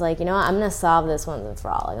was like, you know what, I'm going to solve this once and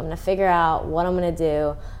for all. Like, I'm going to figure out what I'm going to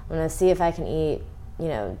do. I'm going to see if I can eat,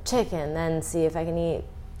 chicken, then see if I can eat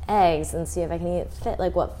eggs, and see if I can eat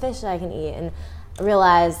what fish I can eat, and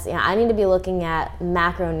realize I need to be looking at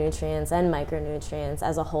macronutrients and micronutrients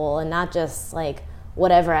as a whole, and not just like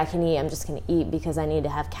whatever I can eat, I'm just going to eat because I need to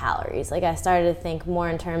have calories. Like I started to think more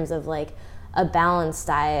in terms of like a balanced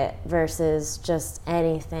diet versus just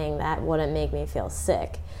anything that wouldn't make me feel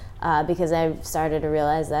sick. Because I started to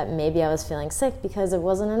realize that maybe I was feeling sick because it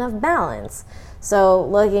wasn't enough balance. So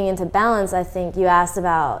looking into balance, I think you asked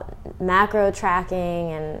about macro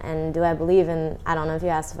tracking and do I believe in, I don't know if you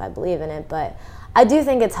asked if I believe in it, but I do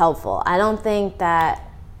think it's helpful. I don't think that,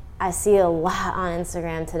 I see a lot on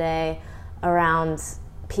Instagram today around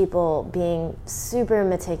people being super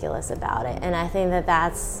meticulous about it. And I think that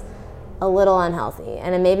that's a little unhealthy.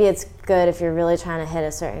 And maybe it's good if you're really trying to hit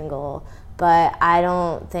a certain goal, but I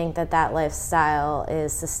don't think that that lifestyle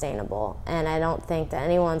is sustainable. And I don't think that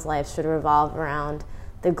anyone's life should revolve around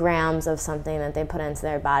the grams of something that they put into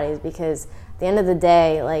their bodies, because at the end of the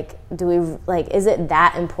day, like, is it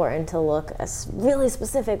that important to look a really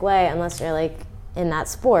specific way, unless you're like in that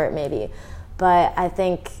sport maybe. But I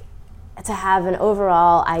think to have an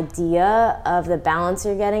overall idea of the balance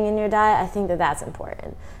you're getting in your diet, I think that that's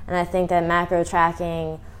important. And I think that macro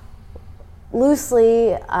tracking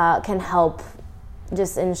loosely can help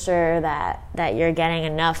just ensure that you're getting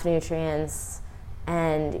enough nutrients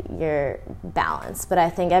and you're balanced. But I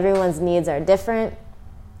think everyone's needs are different.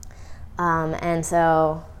 And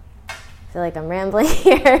so I feel like I'm rambling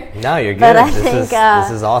here. No, you're good. But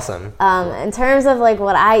This is awesome. In terms of like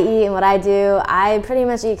what I eat and what I do, I pretty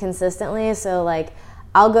much eat consistently. So like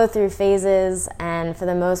I'll go through phases, and for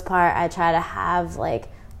the most part, I try to have like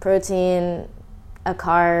protein, a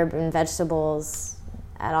carb, and vegetables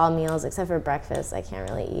at all meals except for breakfast. I can't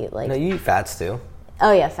really eat like. No, you eat fats too.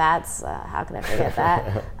 Oh yeah, fats. How could I forget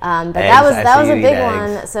that? But Eggs, that was a big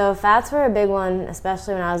eggs. one. So fats were a big one,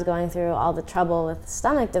 especially when I was going through all the trouble with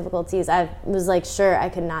stomach difficulties. I was like, sure, I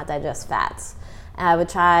could not digest fats. And I would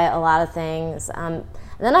try a lot of things. And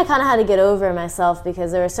then I kind of had to get over myself,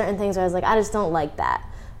 because there were certain things where I was like, I just don't like that.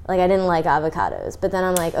 Like I didn't like avocados. But then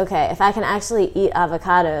I'm like, okay, if I can actually eat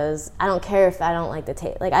avocados, I don't care if I don't like the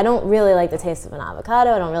taste. Like I don't really like the taste of an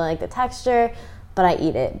avocado. I don't really like the texture. But I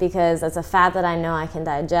eat it because it's a fat that I know I can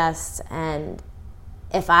digest. And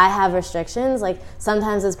if I have restrictions, like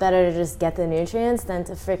sometimes it's better to just get the nutrients than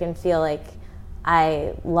to freaking feel like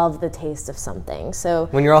I love the taste of something. So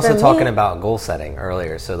when you're also talking about goal setting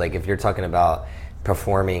earlier, so like if you're talking about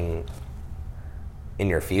performing in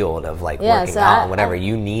your field of like working out and whatever,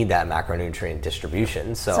 you need that macronutrient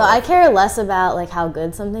distribution. So I care less about like how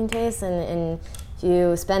good something tastes, and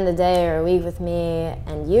you spend a day or a week with me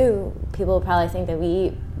and people will probably think that we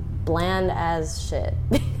eat bland as shit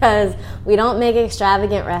because we don't make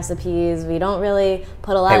extravagant recipes. We don't really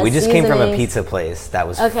put a lot of we just seasonings. came from a pizza place that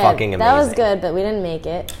was fucking amazing. That was good, but we didn't make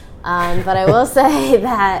it. But I will say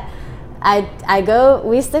that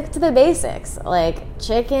we stick to the basics, like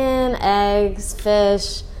chicken, eggs,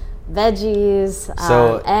 fish, veggies,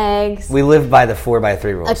 eggs. We live by the 4x3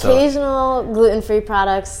 rule. Occasional gluten-free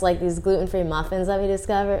products, like these gluten-free muffins that we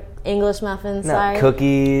discovered. English muffins,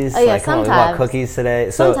 cookies. Oh yeah, like, sometimes. We bought cookies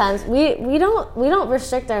today. Sometimes we don't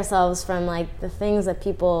restrict ourselves from like the things that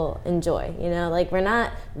people enjoy. You know, like we're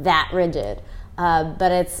not that rigid.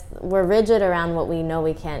 But we're rigid around what we know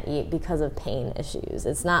we can't eat because of pain issues.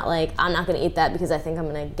 It's not like I'm not going to eat that because I think I'm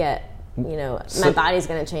going to get, my body's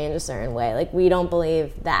going to change a certain way. Like we don't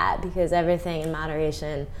believe that, because everything in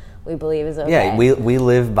moderation we believe is okay. Yeah, we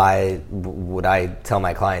live by what I tell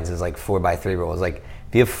my clients is like 4x3 rule. It's like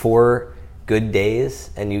if you have 4 good days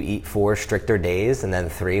and you eat 4 stricter days and then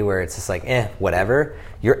 3 where it's just like whatever,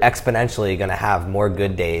 you're exponentially going to have more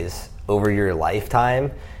good days over your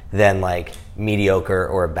lifetime than like mediocre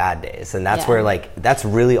or bad days. And that's where like that's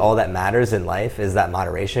really all that matters in life, is that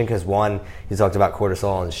moderation. Because one, you talked about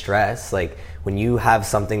cortisol and stress. Like when you have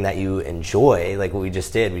something that you enjoy, like what we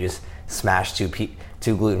just did, we just smashed 2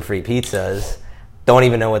 gluten-free pizzas, don't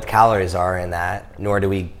even know what the calories are in that, nor do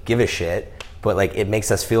we give a shit, but like it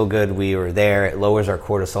makes us feel good. We were there. It lowers our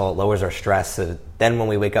cortisol, it lowers our stress. So then when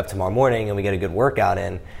we wake up tomorrow morning and we get a good workout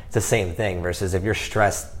in, it's the same thing. Versus if you're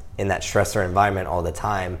stressed in that stressor environment all the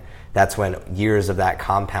time, that's when years of that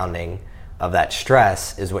compounding of that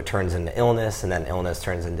stress is what turns into illness, and then illness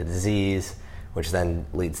turns into disease, which then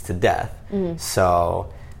leads to death. Mm-hmm.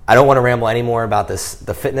 So I don't want to ramble anymore about the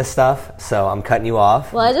fitness stuff, so I'm cutting you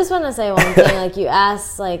off. Well, I just want to say one thing. Like you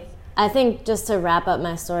asked, like I think just to wrap up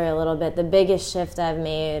my story a little bit, the biggest shift I've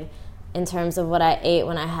made in terms of what I ate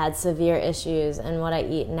when I had severe issues and what I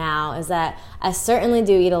eat now is that I certainly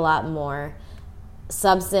do eat a lot more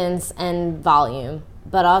substance and volume,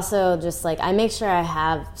 but also just like I make sure I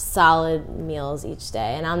have solid meals each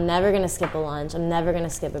day, and I'm never going to skip a lunch. I'm never going to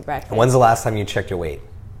skip a breakfast. When's the last time you checked your weight?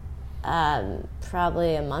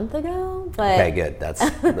 Probably a month ago. But okay, good. That's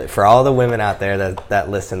for all the women out there that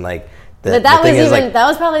listen. Like, that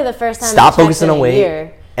was probably the first time. Stop focusing on weight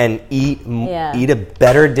year. and eat a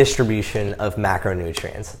better distribution of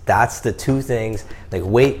macronutrients. That's the two things. Like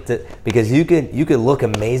because you could look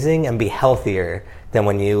amazing and be healthier than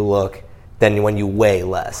when you weigh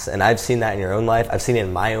less. And I've seen that in your own life. I've seen it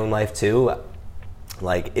in my own life too.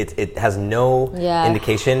 Like it has no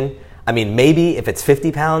indication. I mean, maybe if it's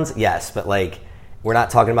 50 pounds, yes, but like we're not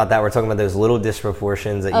talking about that. We're talking about those little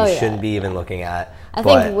disproportions that you shouldn't be even looking at. I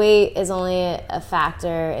think weight is only a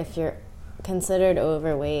factor if you're considered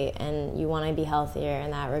overweight and you want to be healthier in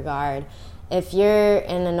that regard. If you're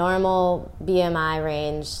in a normal BMI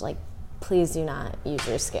range, like, please do not use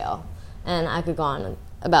your scale. And I could go on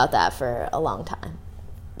about that for a long time,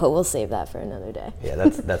 but we'll save that for another day. Yeah,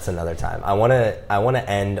 that's another time. I want to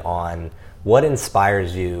end on what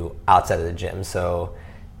inspires you outside of the gym. So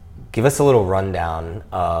give us a little rundown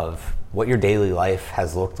of what your daily life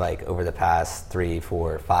has looked like over the past 3,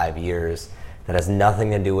 4, 5 years that has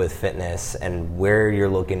nothing to do with fitness, and where you're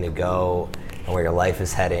looking to go and where your life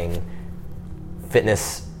is heading.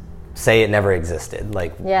 Fitness, say it never existed.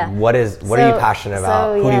 Like, what are you passionate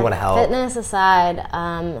about? Who do you want to help? Fitness aside,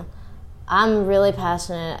 I'm really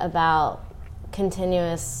passionate about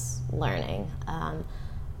continuous learning.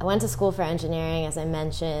 I went to school for engineering, as I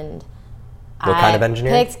mentioned. What kind of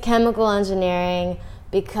engineering? Picked chemical engineering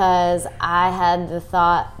because I had the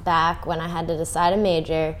thought back when I had to decide a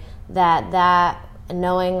major that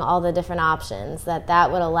knowing all the different options,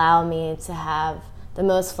 that would allow me to have the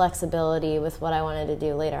most flexibility with what I wanted to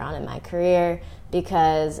do later on in my career,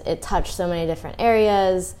 because it touched so many different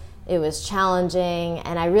areas. It was challenging,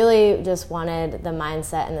 and I really just wanted the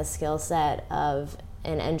mindset and the skill set of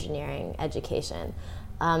an engineering education.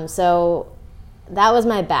 So that was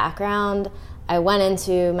my background. I went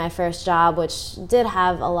into my first job, which did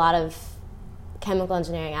have a lot of chemical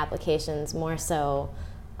engineering applications, more so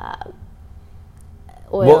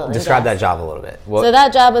oil and describe gas. that job a little bit. So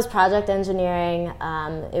that job was project engineering.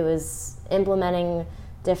 It was implementing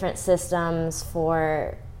different systems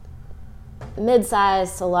for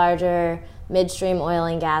mid-sized to larger midstream oil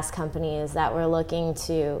and gas companies that were looking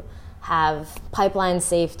to have pipeline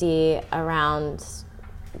safety around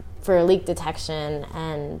for leak detection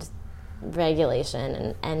and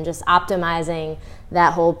regulation, and just optimizing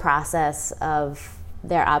that whole process of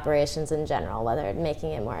their operations in general, whether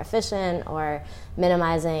making it more efficient or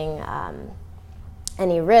minimizing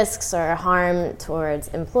any risks or harm towards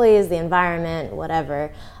employees, the environment,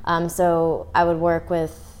 whatever. So I would work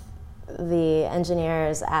with the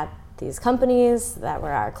engineers at these companies that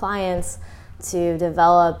were our clients to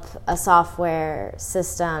develop a software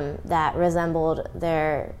system that resembled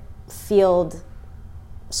their field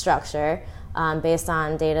structure based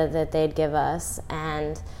on data that they'd give us,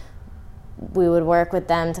 and we would work with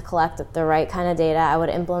them to collect the right kind of data. I would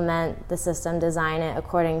implement the system, design it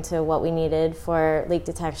according to what we needed for leak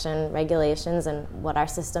detection regulations and what our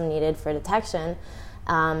system needed for detection.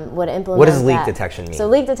 Would implement. What does leak detection mean? So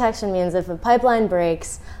leak detection means if a pipeline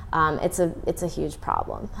breaks, it's a huge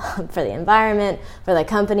problem for the environment, for the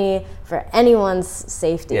company, for anyone's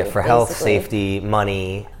safety. Yeah, for health, safety,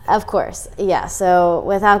 money. Of course, yeah. So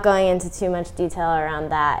without going into too much detail around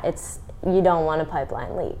that, you don't want a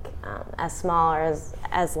pipeline leak. As small or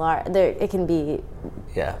as large, it can be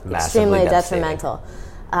extremely detrimental.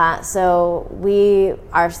 So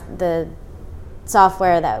the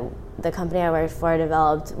software that the company I worked for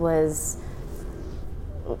developed was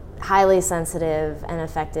highly sensitive and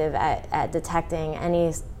effective at detecting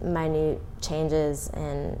any minute changes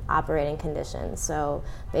in operating conditions. So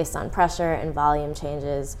based on pressure and volume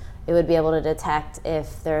changes, it would be able to detect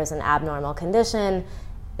if there is an abnormal condition.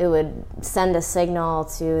 It would send a signal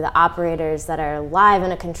to the operators that are live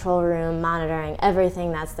in a control room monitoring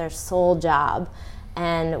everything. That's their sole job.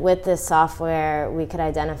 And with this software, we could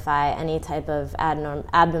identify any type of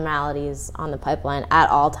abnormalities on the pipeline at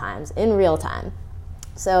all times, in real time.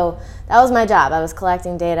 So that was my job. I was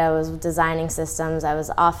collecting data, I was designing systems, I was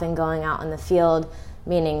often going out in the field,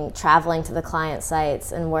 meaning traveling to the client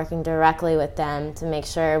sites and working directly with them to make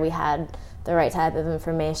sure we had the right type of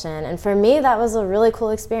information. And for me, that was a really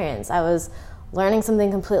cool experience. I was learning something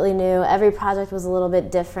completely new. Every project was a little bit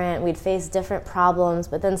different. We'd face different problems,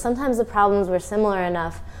 but then sometimes the problems were similar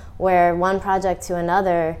enough where one project to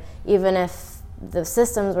another, even if the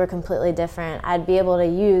systems were completely different, I'd be able to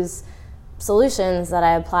use solutions that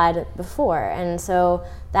I applied before. And so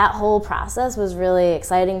that whole process was really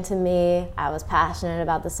exciting to me. I was passionate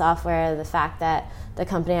about the software, the fact that the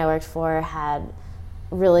company I worked for had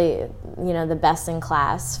really, the best in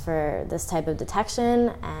class for this type of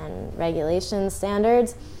detection and regulation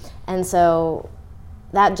standards. And so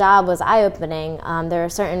that job was eye-opening. There are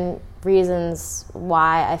certain reasons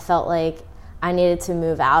why I felt like I needed to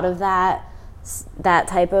move out of that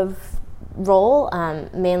type of role,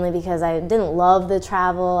 mainly because I didn't love the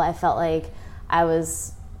travel. I felt like I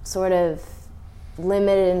was sort of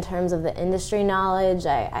limited in terms of the industry knowledge.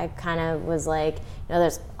 I kind of was like,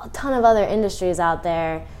 there's a ton of other industries out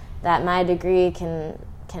there that my degree can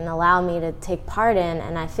allow me to take part in,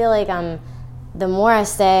 and I feel like the more I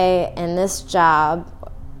stay in this job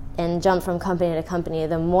and jump from company to company,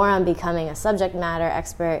 the more I'm becoming a subject matter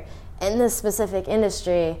expert in this specific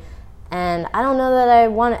industry. And I don't know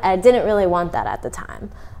that I didn't really want that at the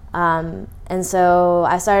time. And so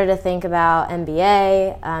I started to think about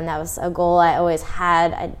MBA. That was a goal I always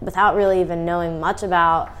had, without really even knowing much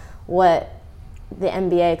about what the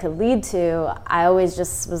MBA could lead to. I always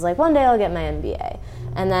just was like, one day I'll get my MBA.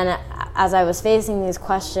 And then as I was facing these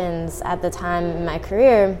questions at the time in my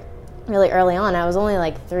career, really early on, I was only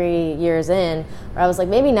like 3 years in, where I was like,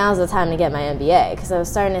 maybe now's the time to get my MBA, because I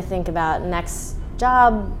was starting to think about next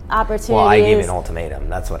job opportunities. Well, I gave you an ultimatum.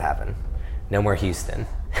 That's what happened. No more Houston.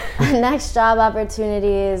 Next job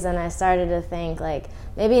opportunities, and I started to think like,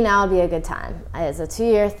 maybe now would be a good time. It's a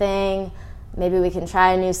 2-year thing. Maybe we can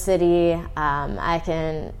try a new city. I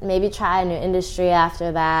can maybe try a new industry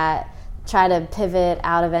after that, try to pivot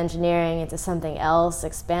out of engineering into something else,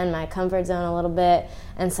 expand my comfort zone a little bit.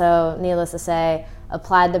 And so, needless to say,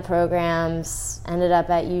 applied the programs, ended up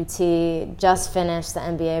at UT, just finished the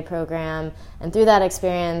MBA program. And through that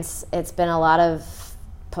experience, it's been a lot of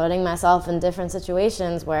putting myself in different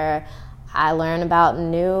situations where I learn about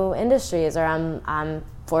new industries, or I'm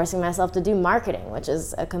forcing myself to do marketing, which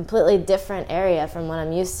is a completely different area from what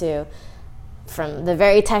I'm used to. From the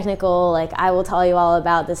very technical, like, I will tell you all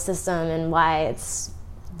about the system and why it's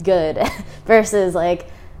good, versus like,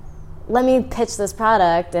 let me pitch this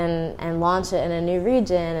product and launch it in a new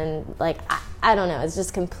region. And like, I don't know, it's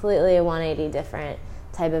just completely a 180 different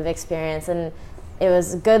type of experience. And it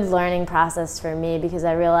was a good learning process for me, because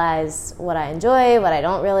I realized what I enjoy, what I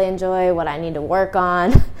don't really enjoy, what I need to work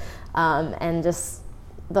on, and just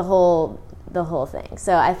the whole thing.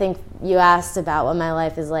 So I think you asked about what my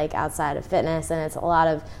life is like outside of fitness, and it's a lot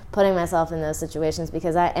of putting myself in those situations,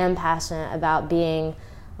 because I am passionate about being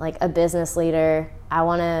like a business leader. I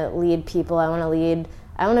want to lead people. I want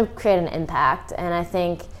to create an impact. And I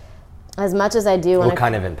think as much as I do want to... What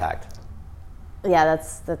kind of impact? Yeah,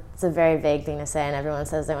 that's a very vague thing to say, and everyone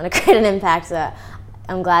says they want to create an impact, so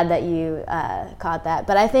I'm glad that you caught that.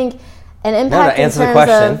 But I think an impact in terms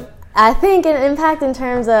of... I think an impact in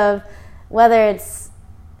terms of whether it's...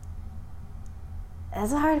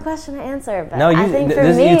 That's a hard question to answer, but I think for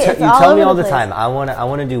me, it's all over the place. You tell me all the time, I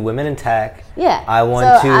want to do women in tech. Yeah. I want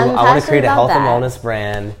to create a health and wellness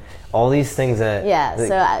brand. All these things that...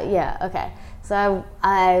 Okay. So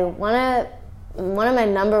I want to... One of my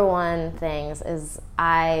number one things is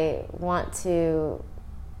I want to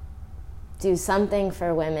do something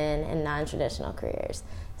for women in non-traditional careers.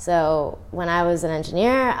 So when I was an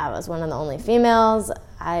engineer, I was one of the only females.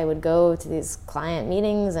 I would go to these client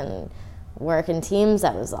meetings and work in teams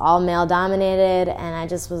that was all male dominated, and I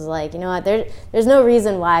just was like, you know what, there's no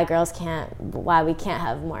reason why we can't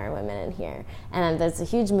have more women in here. And there's a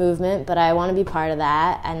huge movement, but I want to be part of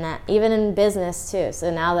that, and that even in business too. So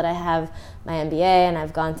now that I have my MBA and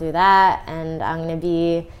I've gone through that, and I'm going to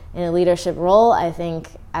be in a leadership role, I think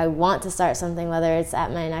I want to start something, whether it's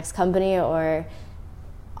at my next company or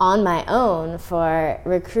on my own, for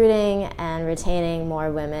recruiting and retaining more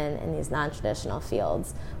women in these non-traditional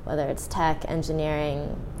fields, whether it's tech,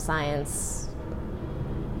 engineering, science,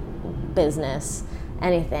 business,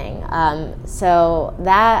 anything. So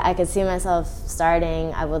that I could see myself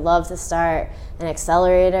starting. I would love to start an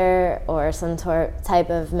accelerator or some type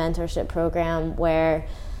of mentorship program where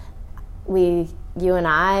you and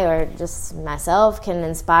I, or just myself, can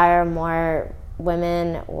inspire more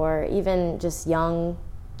women, or even just young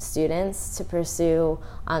students, to pursue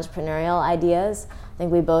entrepreneurial ideas. I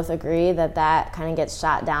think we both agree that kind of gets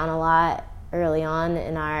shot down a lot early on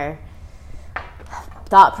in our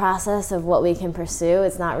thought process of what we can pursue.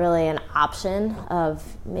 It's not really an option of,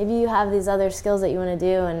 maybe you have these other skills that you want to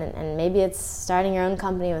do, and maybe it's starting your own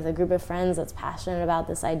company with a group of friends that's passionate about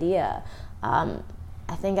this idea.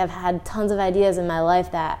 I think I've had tons of ideas in my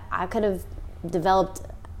life that I could have developed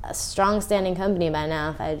a strong standing company by now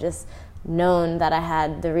if I had just known that I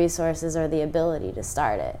had the resources or the ability to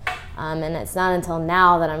start it. And it's not until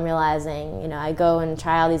now that I'm realizing, I go and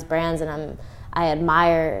try all these brands, and I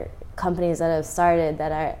admire companies that have started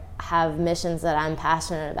that have missions that I'm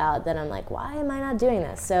passionate about, then I'm like, why am I not doing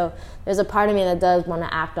this? So there's a part of me that does want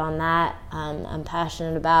to act on that. I'm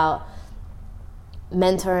passionate about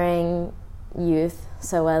mentoring youth,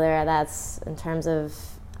 so whether that's in terms of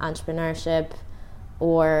entrepreneurship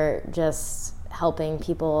or just helping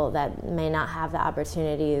people that may not have the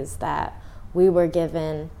opportunities that we were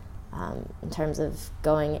given, in terms of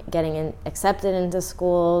getting accepted into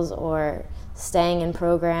schools or staying in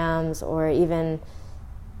programs or even,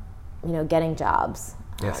 getting jobs.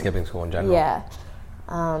 Skipping school in general. Yeah.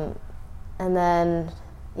 And then,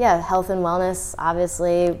 health and wellness,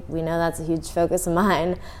 obviously, we know that's a huge focus of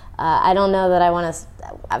mine. I don't know that I want to,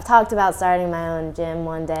 I've talked about starting my own gym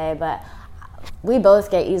one day, but we both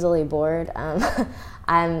get easily bored. I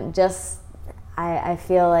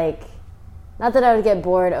feel like, not that I would get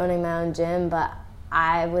bored owning my own gym, but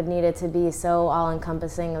I would need it to be so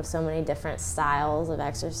all-encompassing of so many different styles of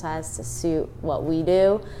exercise to suit what we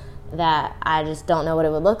do that I just don't know what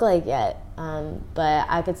it would look like yet. But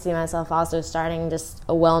I could see myself also starting just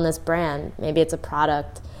a wellness brand. Maybe it's a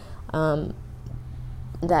product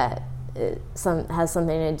that has something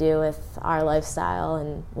to do with our lifestyle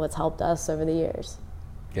and what's helped us over the years.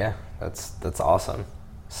 Yeah, that's awesome.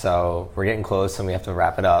 So we're getting close and we have to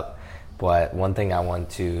wrap it up. But one thing I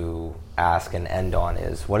want to ask and end on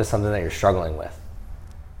is, what is something that you're struggling with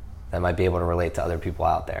that might be able to relate to other people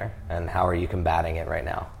out there? And how are you combating it right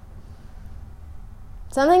now?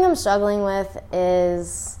 Something I'm struggling with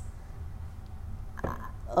is,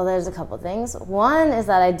 there's a couple things. One is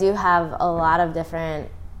that I do have a lot of different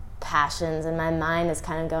passions, and my mind is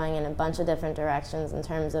kind of going in a bunch of different directions in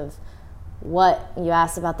terms of what you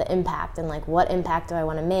asked about the impact and like what impact do I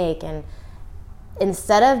want to make. And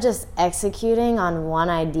instead of just executing on one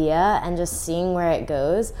idea and just seeing where it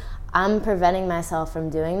goes, I'm preventing myself from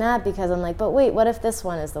doing that because I'm like, but wait, what if this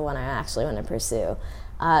one is the one I actually want to pursue?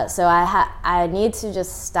 So I need to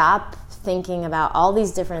just stop thinking about all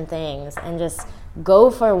these different things and just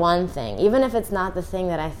go for one thing. Even if it's not the thing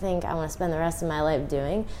that I think I want to spend the rest of my life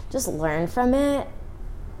doing, just learn from it.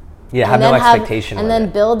 Yeah, have no expectation. And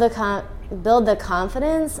then build the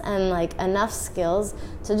confidence and like enough skills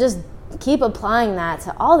to just keep applying that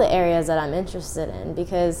to all the areas that I'm interested in,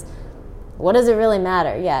 because what does it really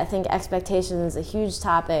matter? Yeah, I think expectations is a huge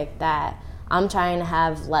topic that I'm trying to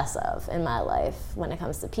have less of in my life when it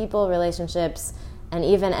comes to people, relationships, and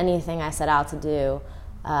even anything I set out to do.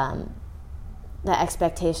 The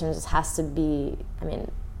expectation just has to be,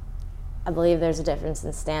 I believe there's a difference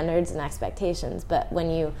in standards and expectations, but when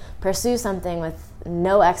you pursue something with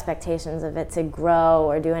no expectations of it to grow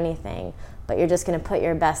or do anything, but you're just going to put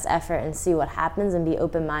your best effort and see what happens and be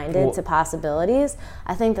open-minded to possibilities,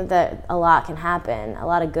 I think that a lot can happen. A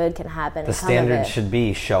lot of good can happen. The standard should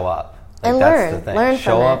be show up. And that's the thing. Learn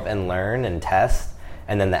show up it. And learn and test,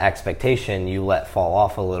 and then the expectation you let fall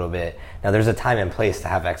off a little bit. Now, there's a time and place to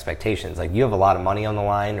have expectations. Like, you have a lot of money on the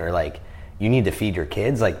line, or like you need to feed your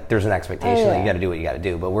kids. Like, there's an expectation that you got to do what you got to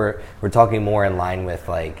do. But we're talking more in line with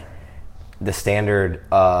like the standard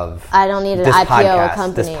of, I don't need an this IPO podcast.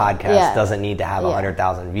 company. This podcast doesn't need to have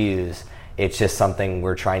 100,000 views. It's just something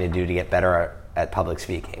we're trying to do to get better at public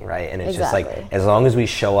speaking, right? And it's just like, as long as we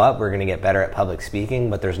show up, we're going to get better at public speaking,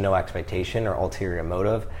 but there's no expectation or ulterior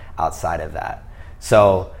motive outside of that.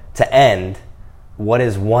 So to end, what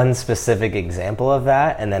is one specific example of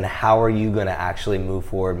that? And then how are you going to actually move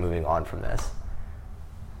forward moving on from this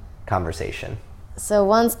conversation? So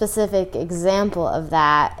one specific example of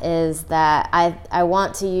that is that I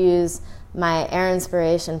want to use my Air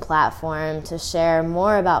Inspiration platform to share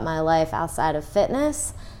more about my life outside of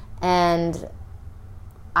fitness, and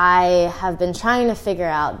I have been trying to figure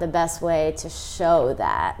out the best way to show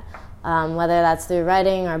that, whether that's through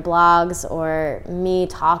writing or blogs or me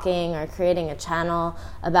talking or creating a channel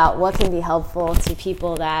about what can be helpful to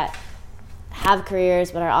people that have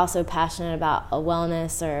careers but are also passionate about a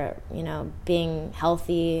wellness or, being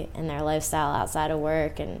healthy in their lifestyle outside of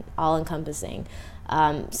work and all-encompassing.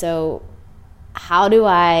 So how do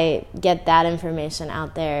I get that information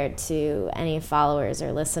out there to any followers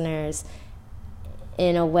or listeners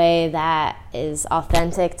in a way that is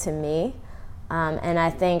authentic to me? And I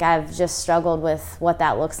think I've just struggled with what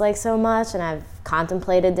that looks like so much, and I've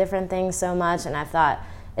contemplated different things so much, and I've thought,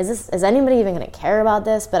 is anybody even going to care about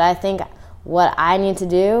this? But I think what I need to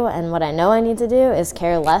do and what I know I need to do is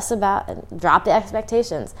care less about, drop the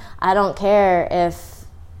expectations. I don't care if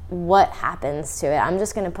what happens to it. I'm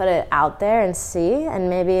just going to put it out there and see, and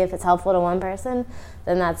maybe if it's helpful to one person,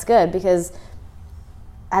 then that's good, because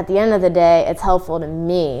at the end of the day, it's helpful to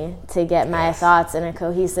me to get my thoughts in a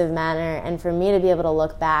cohesive manner and for me to be able to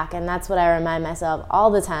look back. And that's what I remind myself all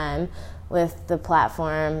the time with the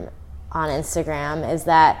platform on Instagram is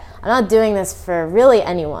that I'm not doing this for really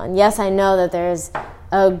anyone. Yes, I know that there's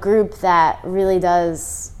a group that really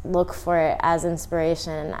does look for it as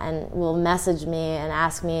inspiration and will message me and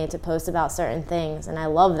ask me to post about certain things, and I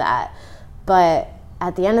love that. But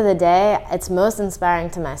at the end of the day, it's most inspiring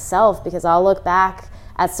to myself, because I'll look back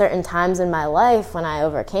at certain times in my life when I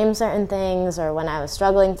overcame certain things or when I was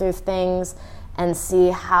struggling through things and see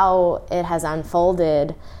how it has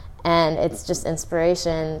unfolded, and it's just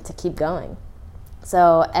inspiration to keep going.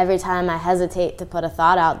 So every time I hesitate to put a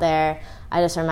thought out there, I just remind